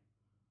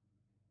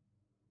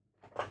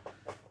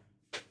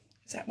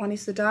 That one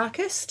is the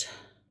darkest.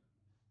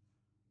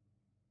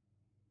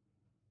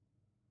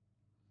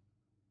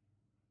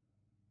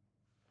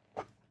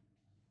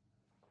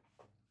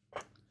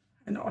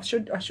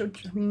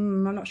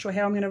 I'm not sure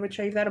how I'm going to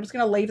achieve that. I'm just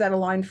going to leave that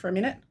alone for a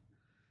minute.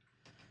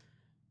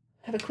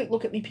 Have a quick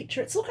look at my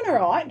picture. It's looking all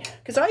right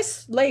because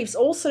those leaves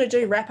all sort of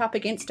do wrap up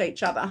against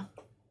each other.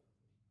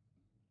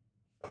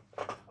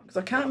 Because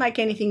I can't make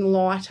anything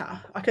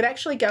lighter. I could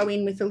actually go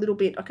in with a little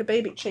bit, I could be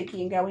a bit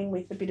cheeky and go in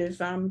with a bit of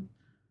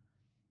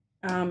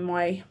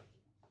my,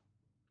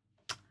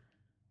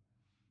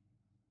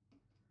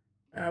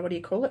 what do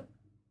you call it?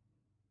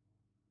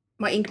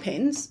 My ink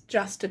pens,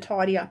 just to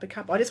tidy up a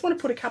couple. I just want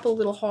to put a couple of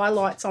little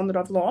highlights on that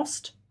I've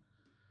lost.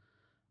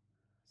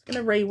 I'm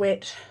going to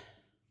re-wet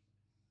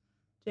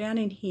down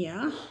in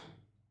here.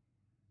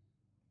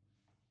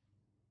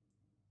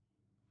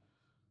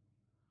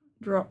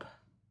 Drop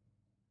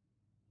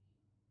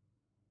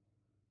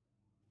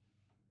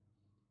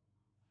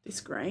this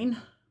green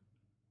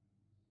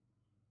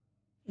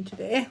into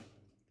there.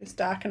 Just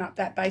darken up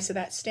that base of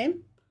that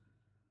stem.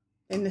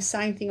 Then the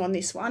same thing on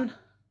this one.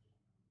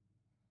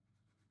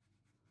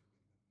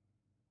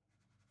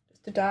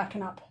 Just to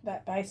darken up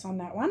that base on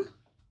that one.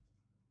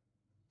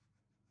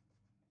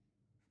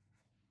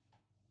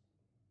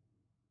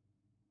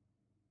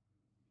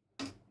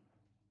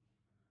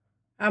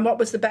 What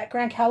was the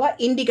background colour?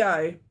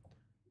 Indigo.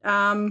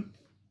 The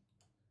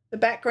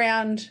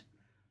background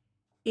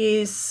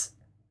is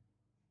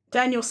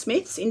Daniel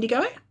Smith's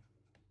Indigo.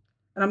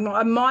 And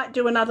I might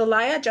do another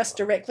layer just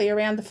directly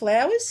around the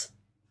flowers.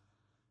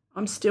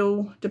 I'm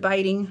still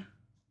debating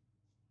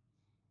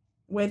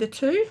whether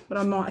to, but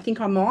I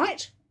think I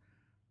might.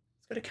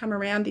 It's got to come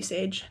around this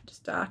edge,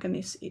 just darken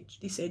this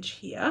edge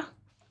here,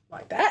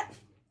 like that.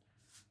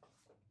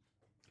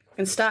 I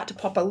can start to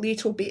pop a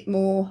little bit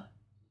more.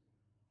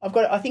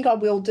 I think I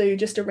will do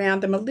just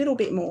around them a little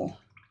bit more.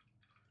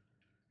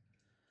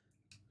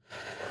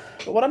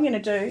 But what I'm going to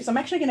do is I'm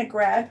actually going to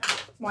grab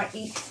my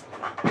ink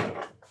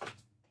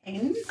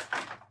pen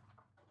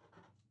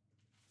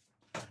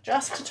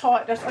just to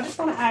I just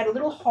want to add a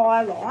little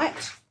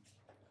highlight.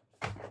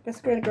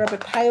 Just going to grab a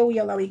pale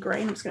yellowy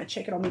green. I'm just going to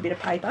check it on my bit of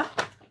paper.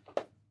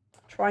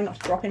 Try not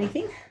to drop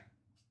anything.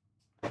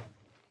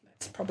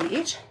 That's probably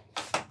it.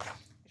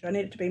 I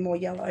need it to be more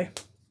yellow.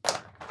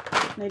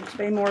 Need it to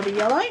be more of a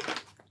yellow.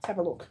 Let's have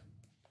a look.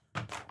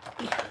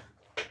 Yeah,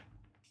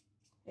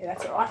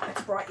 that's all right.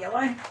 That's bright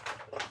yellow.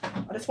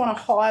 I just want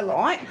to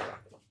highlight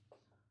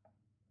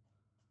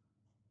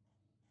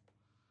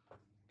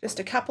just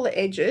a couple of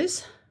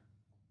edges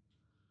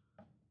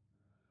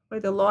where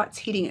the light's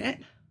hitting it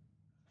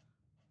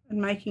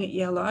and making it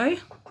yellow.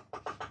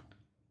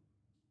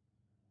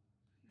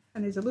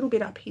 And there's a little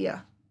bit up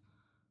here,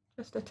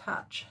 just a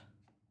touch.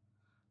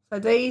 So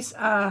these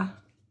are,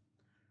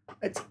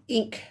 it's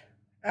ink,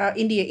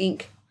 India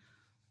ink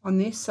on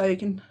this, so you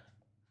can,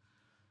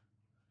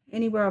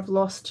 anywhere I've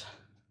lost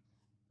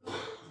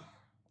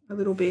a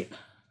little bit,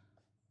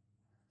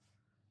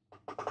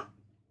 I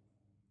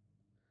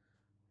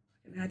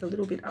can add a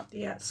little bit up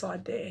the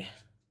outside there,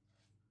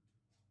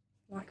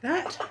 like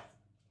that.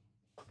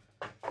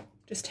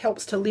 Just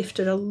helps to lift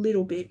it a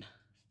little bit,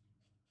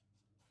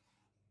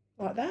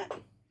 like that.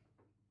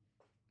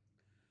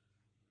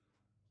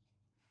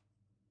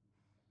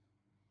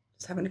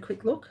 Just having a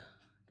quick look,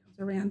 comes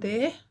around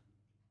there.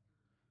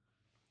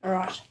 All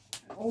right,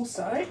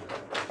 also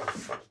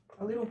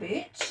a little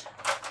bit,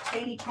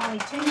 teeny tiny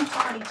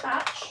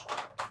touch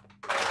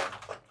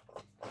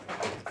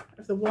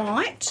of the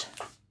white,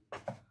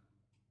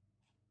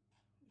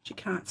 which you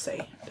can't see.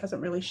 It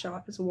doesn't really show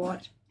up as a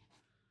white.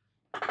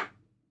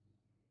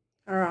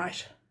 All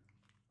right.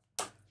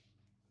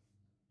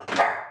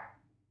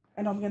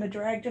 And I'm going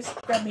to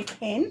just grab my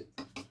pen,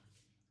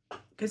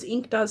 because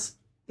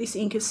this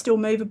ink is still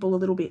movable a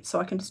little bit,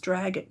 so I can just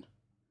drag it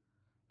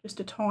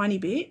just a tiny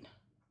bit.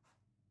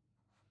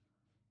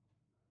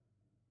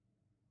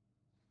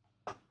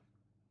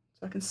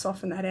 So I can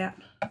soften that out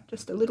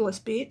just a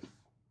littlest bit,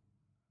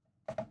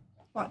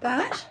 like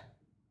that.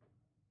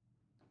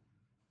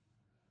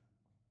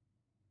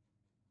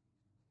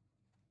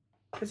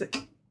 Because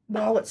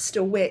while it's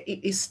still wet,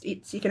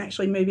 you can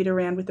actually move it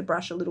around with the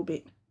brush a little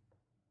bit,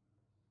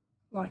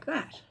 like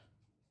that,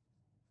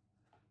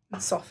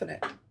 and soften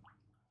it.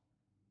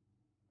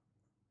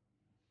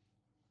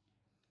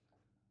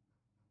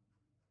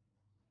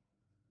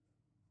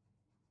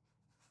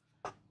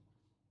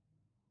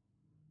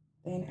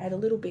 Then add a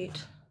little bit.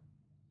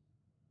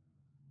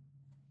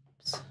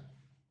 Oops.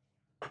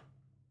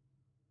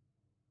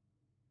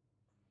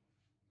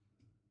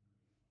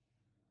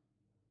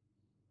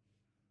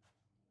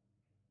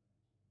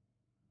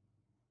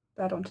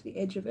 That onto the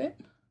edge of it.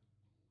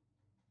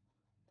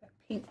 That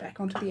pink back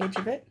onto the edge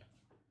of it.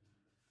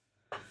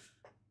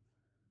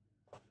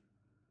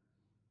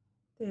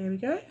 There we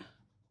go.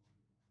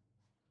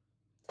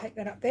 Take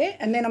that up there,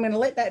 and then I'm going to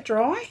let that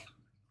dry.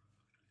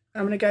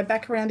 I'm going to go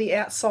back around the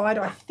outside,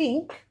 I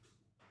think,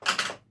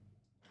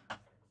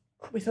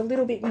 with a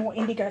little bit more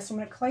indigo. So I'm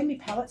going to clean my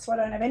palette so I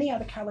don't have any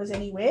other colours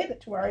anywhere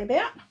to worry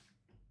about.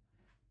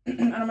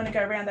 And I'm going to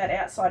go around that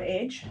outside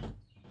edge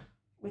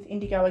with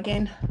indigo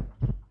again,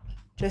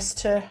 just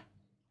to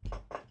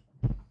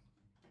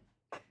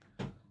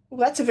Well,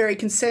 that's a very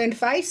concerned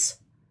face.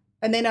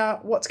 And then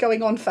what's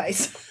going on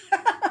face.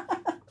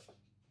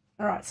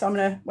 All right, so I'm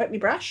going to wet my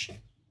brush.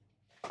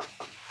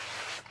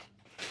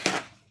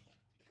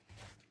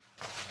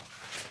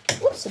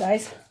 Whoops,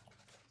 today's.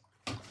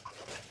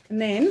 And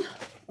then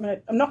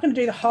I'm not going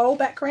to do the whole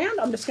background.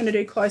 I'm just going to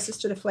do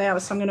closest to the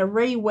flowers. So I'm going to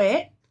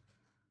re-wet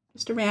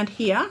just around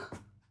here.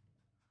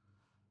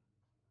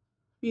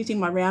 Using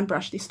my round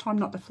brush this time,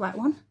 not the flat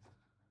one.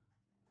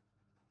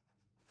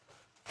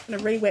 I'm going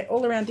to re-wet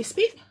all around this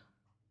bit.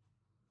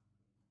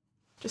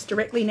 Just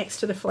directly next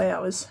to the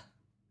flowers.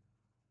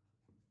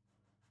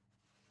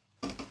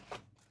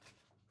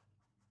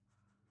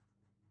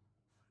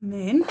 And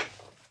then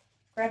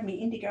grab me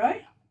indigo, a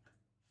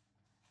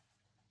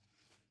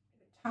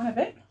ton of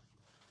it,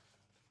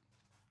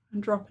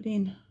 and drop it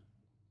in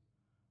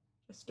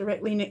just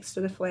directly next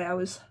to the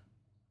flowers.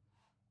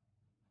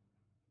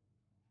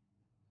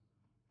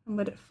 And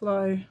let it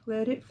flow,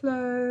 let it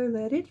flow,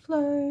 let it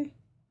flow.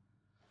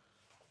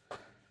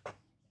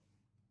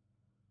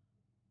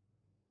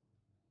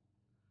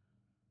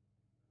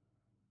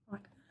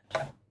 Like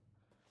that.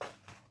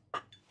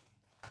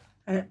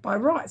 And it by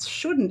rights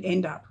shouldn't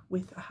end up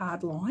with a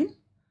hard line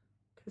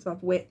because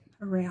I've wet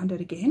around it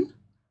again.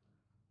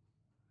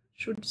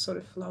 It should sort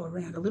of flow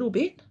around a little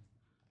bit,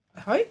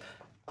 I hope.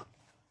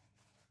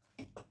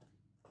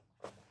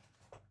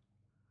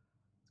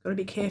 Got to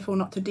be careful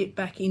not to dip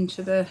back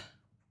into the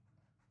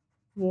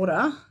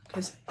water,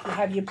 because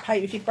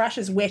if your brush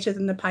is wetter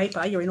than the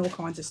paper, you're in all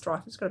kinds of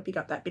strife. It's got to pick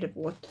up that bit of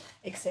water,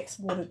 excess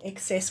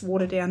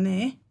water down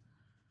there.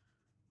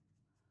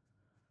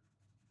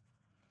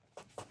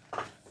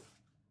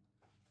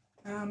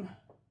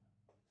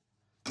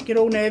 Get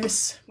all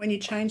nervous when you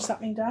change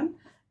something done.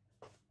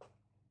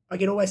 I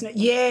get always nervous.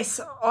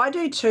 Yes, I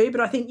do too, but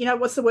I think, you know,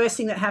 what's the worst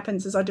thing that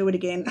happens is I do it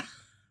again.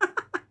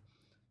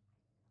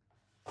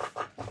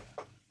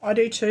 I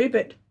do too,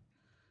 but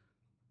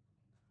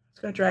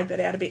just going to drag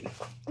that out a bit.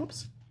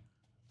 Oops.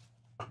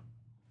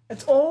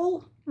 It's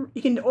all,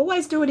 you can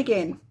always do it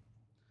again.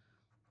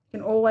 You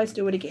can always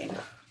do it again.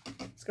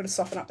 It's got to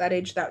soften up that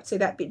edge. See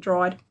that bit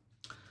dried,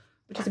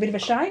 which is a bit of a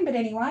shame, but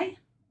anyway.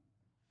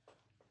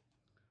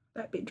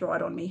 That bit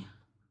dried on me.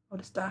 I'll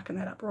just darken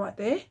that up right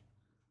there.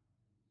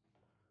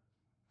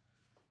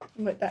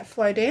 And let that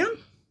flow down.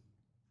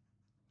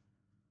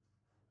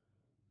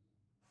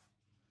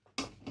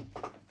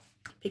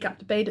 Pick up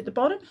the bead at the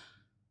bottom.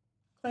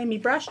 Clean my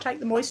brush, take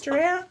the moisture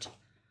out.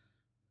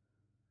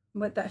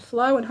 And let that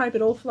flow and hope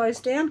it all flows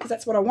down, because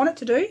that's what I want it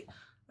to do.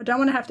 I don't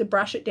want to have to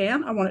brush it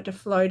down. I want it to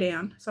flow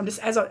down. So I'm just,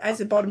 as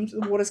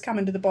the water's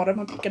coming to the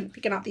bottom, I'm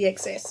picking up the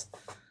excess.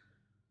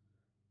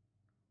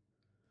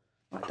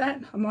 Like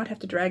that. I might have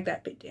to drag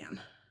that bit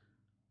down.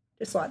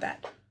 Just like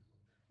that.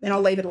 Then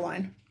I'll leave it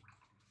alone.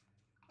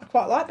 I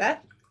quite like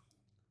that.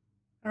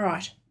 All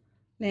right.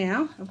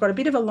 Now, I've got a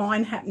bit of a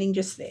line happening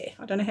just there.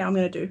 I don't know how I'm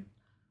going to do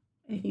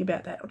anything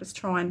about that. I'll just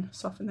try and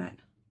soften that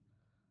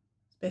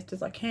as best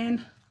as I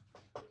can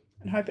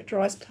and hope it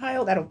dries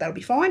pale. That'll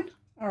be fine.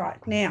 All right.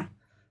 Now,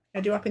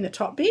 I'll do up in the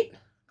top bit.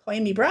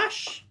 Clean my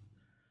brush.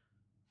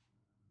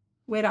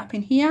 Wet up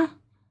in here.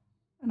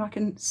 And I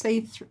can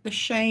see the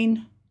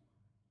sheen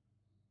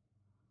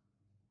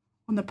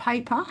on the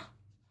paper.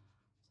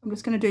 I'm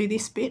just going to do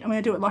this bit. I'm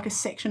going to do it like a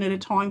section at a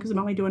time because I'm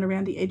only doing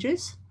around the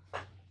edges. A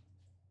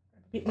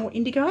bit more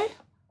indigo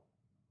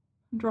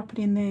and drop it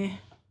in there.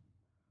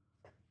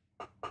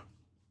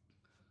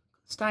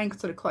 Staying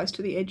sort of close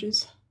to the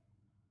edges.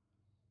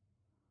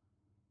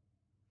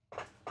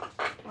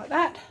 Like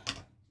that.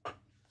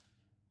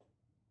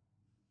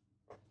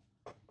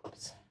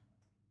 Oops.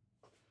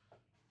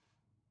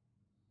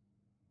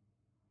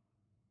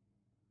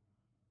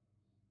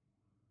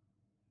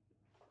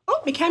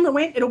 Oh, my camera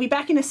went. It'll be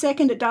back in a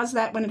second. It does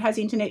that when it has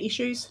internet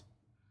issues.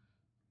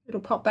 It'll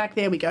pop back.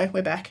 There we go.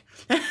 We're back.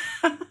 It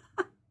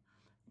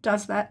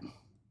does that.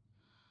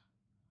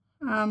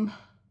 We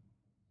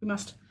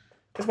must,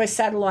 because we're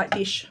satellite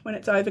dish. When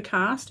it's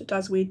overcast, it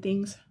does weird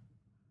things.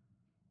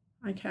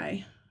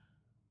 Okay.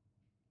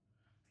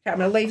 Okay, I'm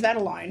going to leave that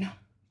alone.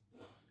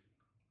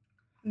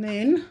 And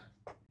then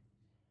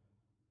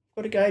I've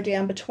got to go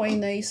down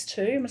between these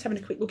two. I'm just having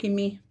a quick look in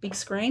my big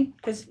screen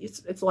because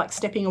it's like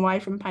stepping away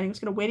from painting. I'm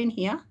just going to wet in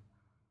here.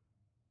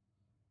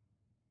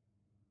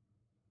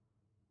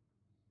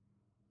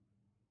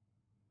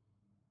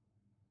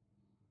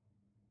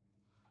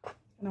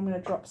 And I'm going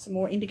to drop some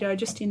more indigo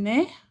just in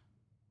there.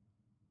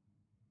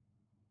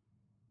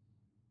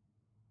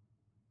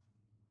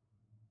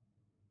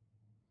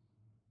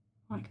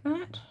 Like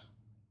that.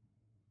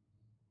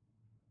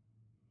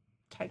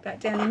 Take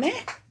that down in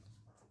there.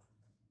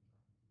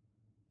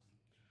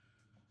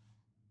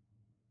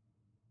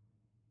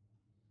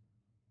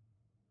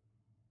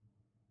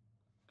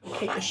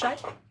 Keep the shape.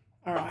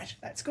 All right,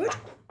 that's good.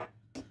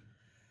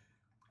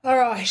 All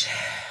right.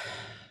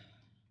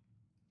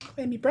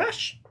 Clean my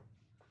brush.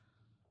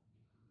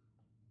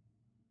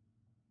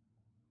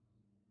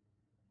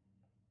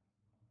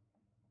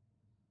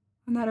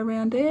 And that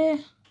around there.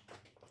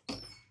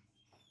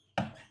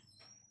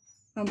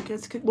 I'm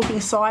just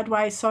looking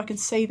sideways so I can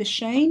see the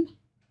sheen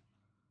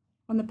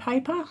on the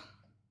paper.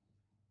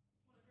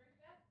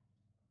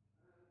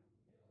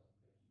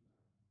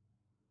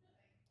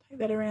 Take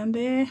that around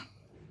there.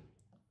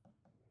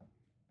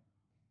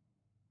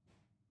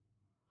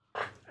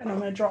 And I'm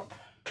going to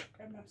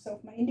grab myself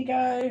my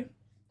indigo.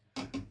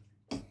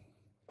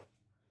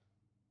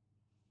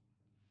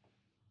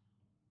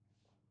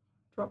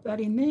 Drop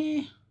that in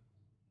there.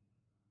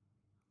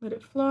 Let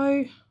it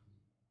flow.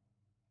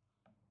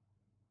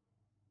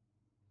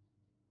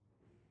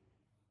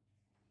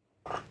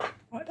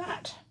 Like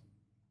that.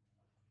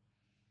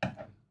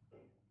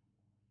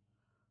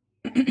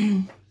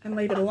 And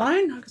leave it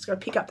alone. I've just got to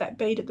pick up that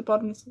bead at the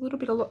bottom. There's a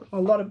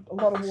lot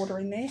of water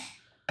in there.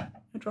 I'll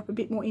drop a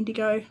bit more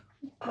indigo.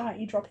 Why aren't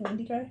you dropping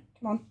indigo?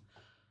 Come on.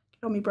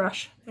 Get on my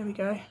brush. There we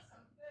go.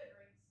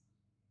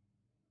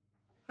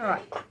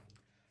 Alright.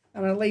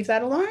 I'm going to leave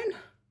that alone.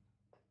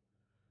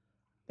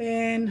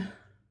 Then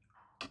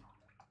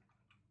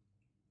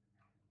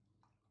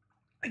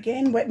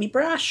again, wet my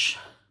brush.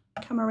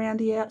 Come around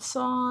the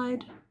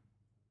outside.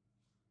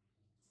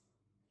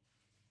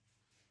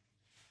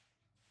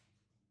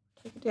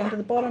 Take it down to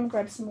the bottom,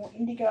 grab some more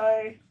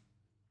indigo.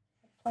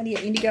 Plenty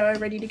of indigo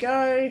ready to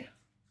go.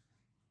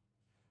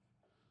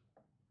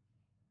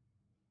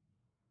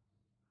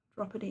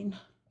 Drop it in,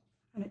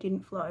 and it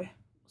didn't flow.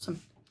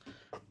 Awesome.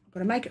 I've got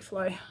to make it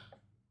flow.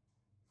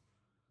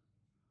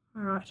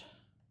 All right.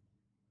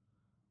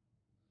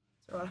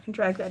 It's all right, I can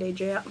drag that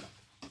edge out. Take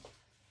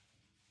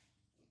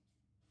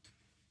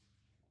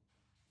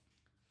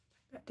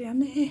that down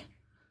there.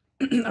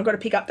 I've got to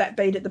pick up that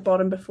bead at the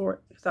bottom before it,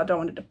 because I don't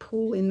want it to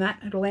pull in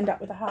that. It'll end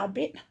up with a hard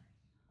bit.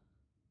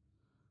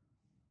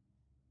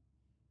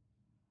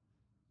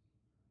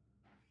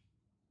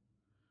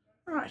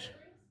 Right.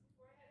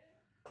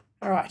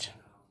 All right.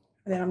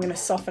 And then I'm going to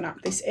soften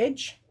up this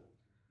edge.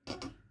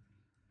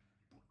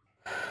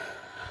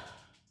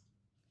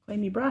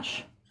 Clean my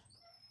brush.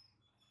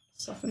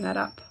 Soften that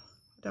up.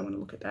 I don't want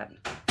to look at that.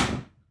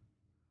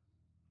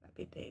 That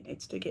bit there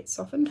needs to get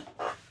softened.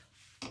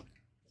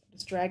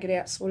 Just drag it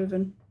out sort of,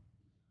 and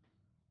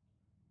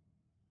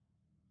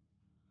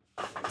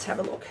let's have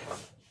a look.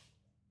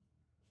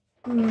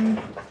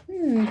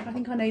 I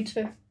think I need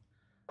to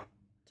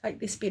take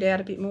this bit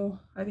out a bit more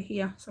over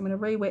here. So I'm going to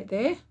re-wet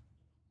there.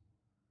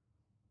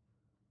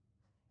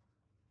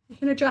 You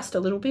can adjust a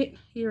little bit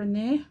here and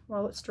there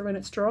while it's when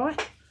it's dry. I'm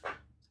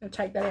going to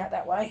take that out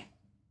that way.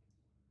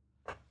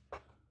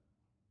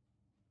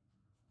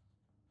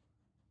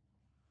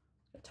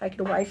 Take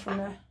it away from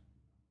the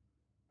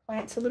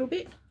plants a little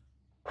bit.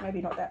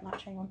 Maybe not that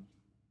much, hang on.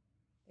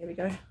 There we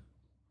go.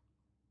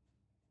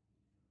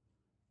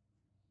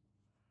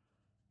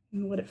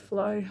 And let it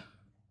flow.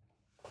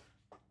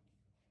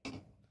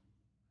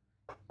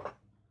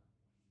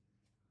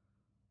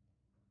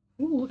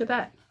 Ooh, look at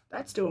that.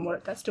 That's doing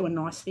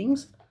nice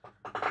things.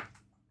 All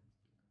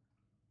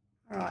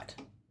right.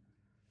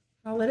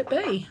 I'll let it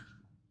be.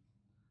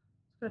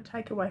 Got to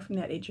take away from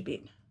that edge a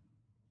bit.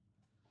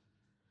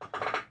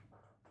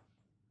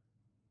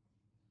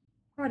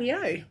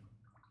 Rightio.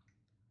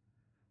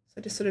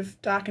 So just sort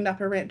of darkened up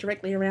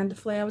directly around the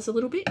flowers a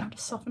little bit. I'll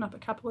just soften up a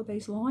couple of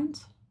these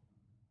lines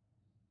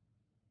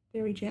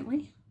very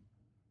gently.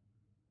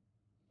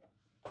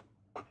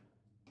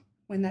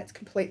 When that's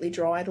completely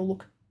dry, it'll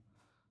look a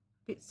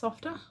bit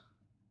softer.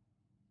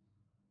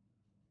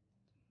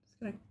 Just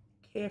going to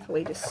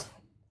carefully just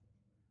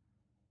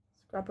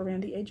scrub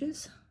around the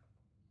edges.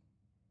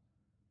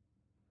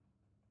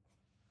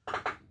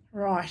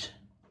 Right,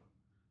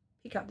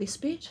 pick up this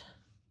bit.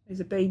 There's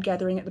a bead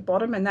gathering at the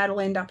bottom, and that'll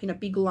end up in a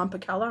big lump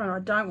of colour, and I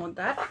don't want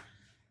that.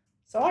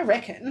 So I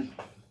reckon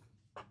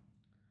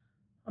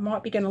I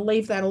might be going to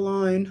leave that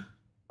alone.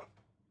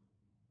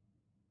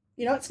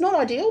 You know, it's not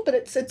ideal, but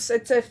it's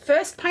a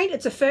first paint.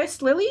 It's a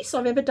first lilies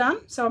I've ever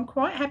done, so I'm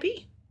quite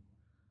happy.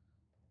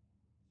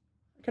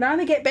 It can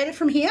only get better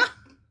from here.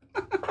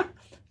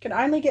 Can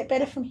only get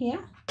better from here.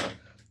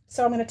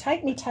 So I'm going to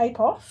take my tape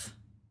off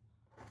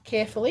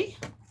carefully.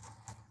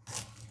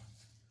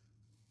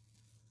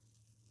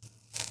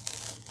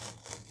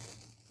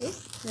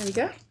 There we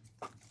go.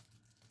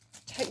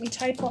 Take my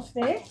tape off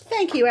there.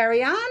 Thank you,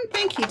 Ariane.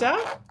 Thank you,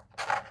 Doug.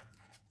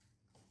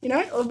 You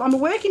know, I'm a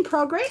work in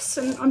progress,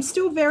 and I'm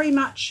still very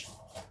much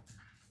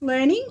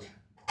learning.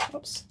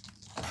 Oops.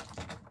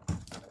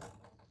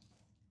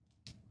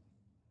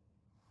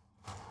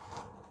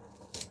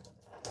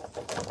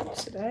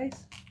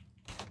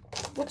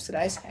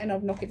 Whoopsie-days. And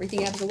I've knocked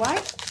everything out of the way.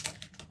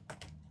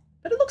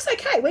 But it looks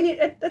okay. When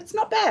it's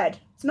not bad.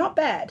 It's not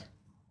bad.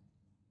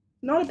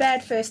 Not a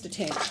bad first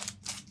attempt.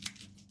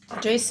 I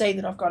do see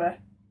that I've got to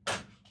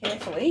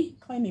carefully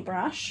clean my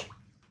brush.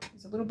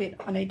 There's a little bit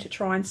I need to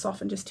try and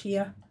soften just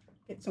here.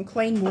 Get some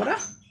clean water. I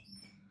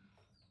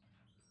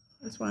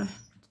just want to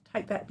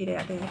take that bit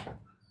out there. I just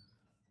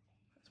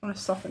want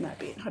to soften that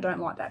bit. I don't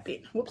like that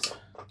bit. Whoops.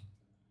 Got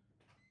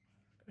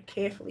to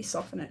carefully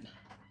soften it.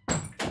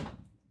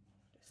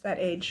 Just that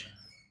edge.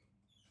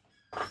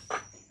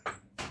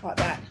 Like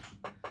that.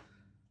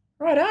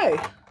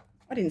 Righto.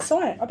 I didn't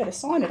sign it. I better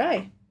sign it,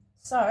 eh?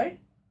 So,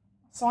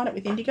 sign it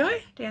with indigo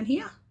down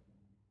here.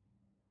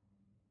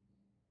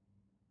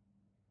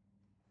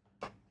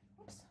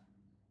 Oops.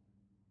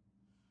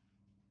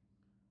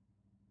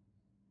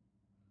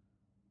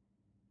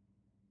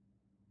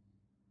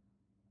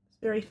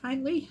 Very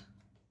faintly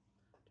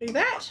do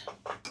that.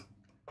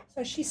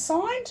 So she's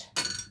signed.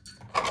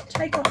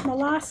 Take off my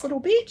last little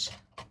bit.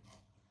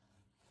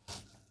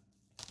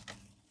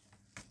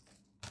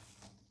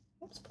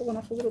 Oops, pulling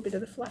off a little bit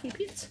of the fluffy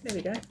bits. There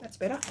we go, that's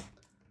better.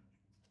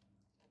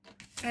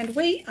 And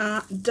we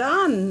are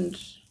done.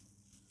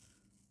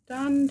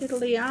 Done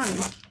diddly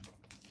done.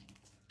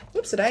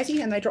 Whoops a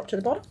daisy, and they drop to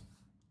the bottom.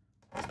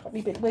 Let's pop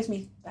me a bit. Where's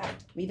me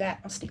that?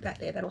 I'll stick that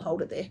there, that'll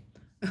hold it there.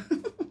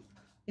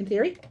 In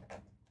theory.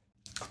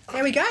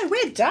 There we go,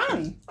 we're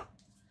done.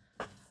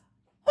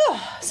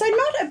 Oh, so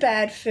not a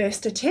bad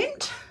first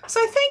attempt. So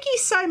thank you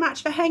so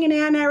much for hanging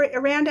out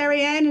around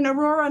Ariane and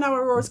Aurora. I know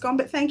Aurora's gone,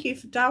 but thank you,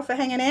 Dale, for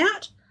hanging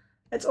out.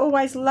 It's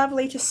always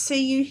lovely to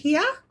see you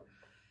here.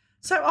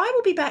 So I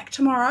will be back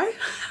tomorrow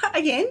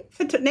again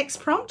for next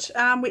prompt,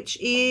 which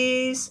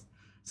is,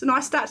 it's a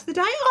nice start to the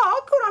day.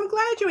 Oh, good, I'm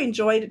glad you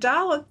enjoyed it,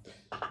 Dale.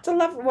 It's a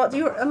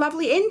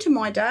lovely end to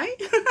my day.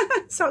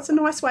 So it's a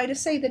nice way to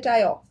see the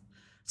day off.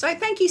 So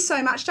thank you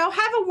so much, Dale.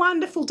 Have a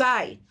wonderful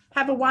day.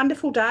 Have a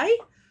wonderful day.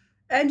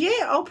 And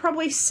yeah, I'll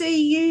probably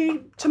see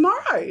you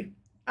tomorrow.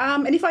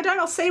 And if I don't,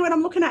 I'll see you when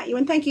I'm looking at you.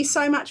 And thank you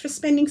so much for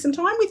spending some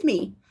time with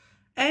me.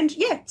 And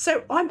yeah,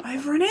 so I'm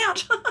over and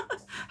out.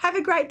 Have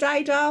a great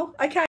day, Dale. Okay.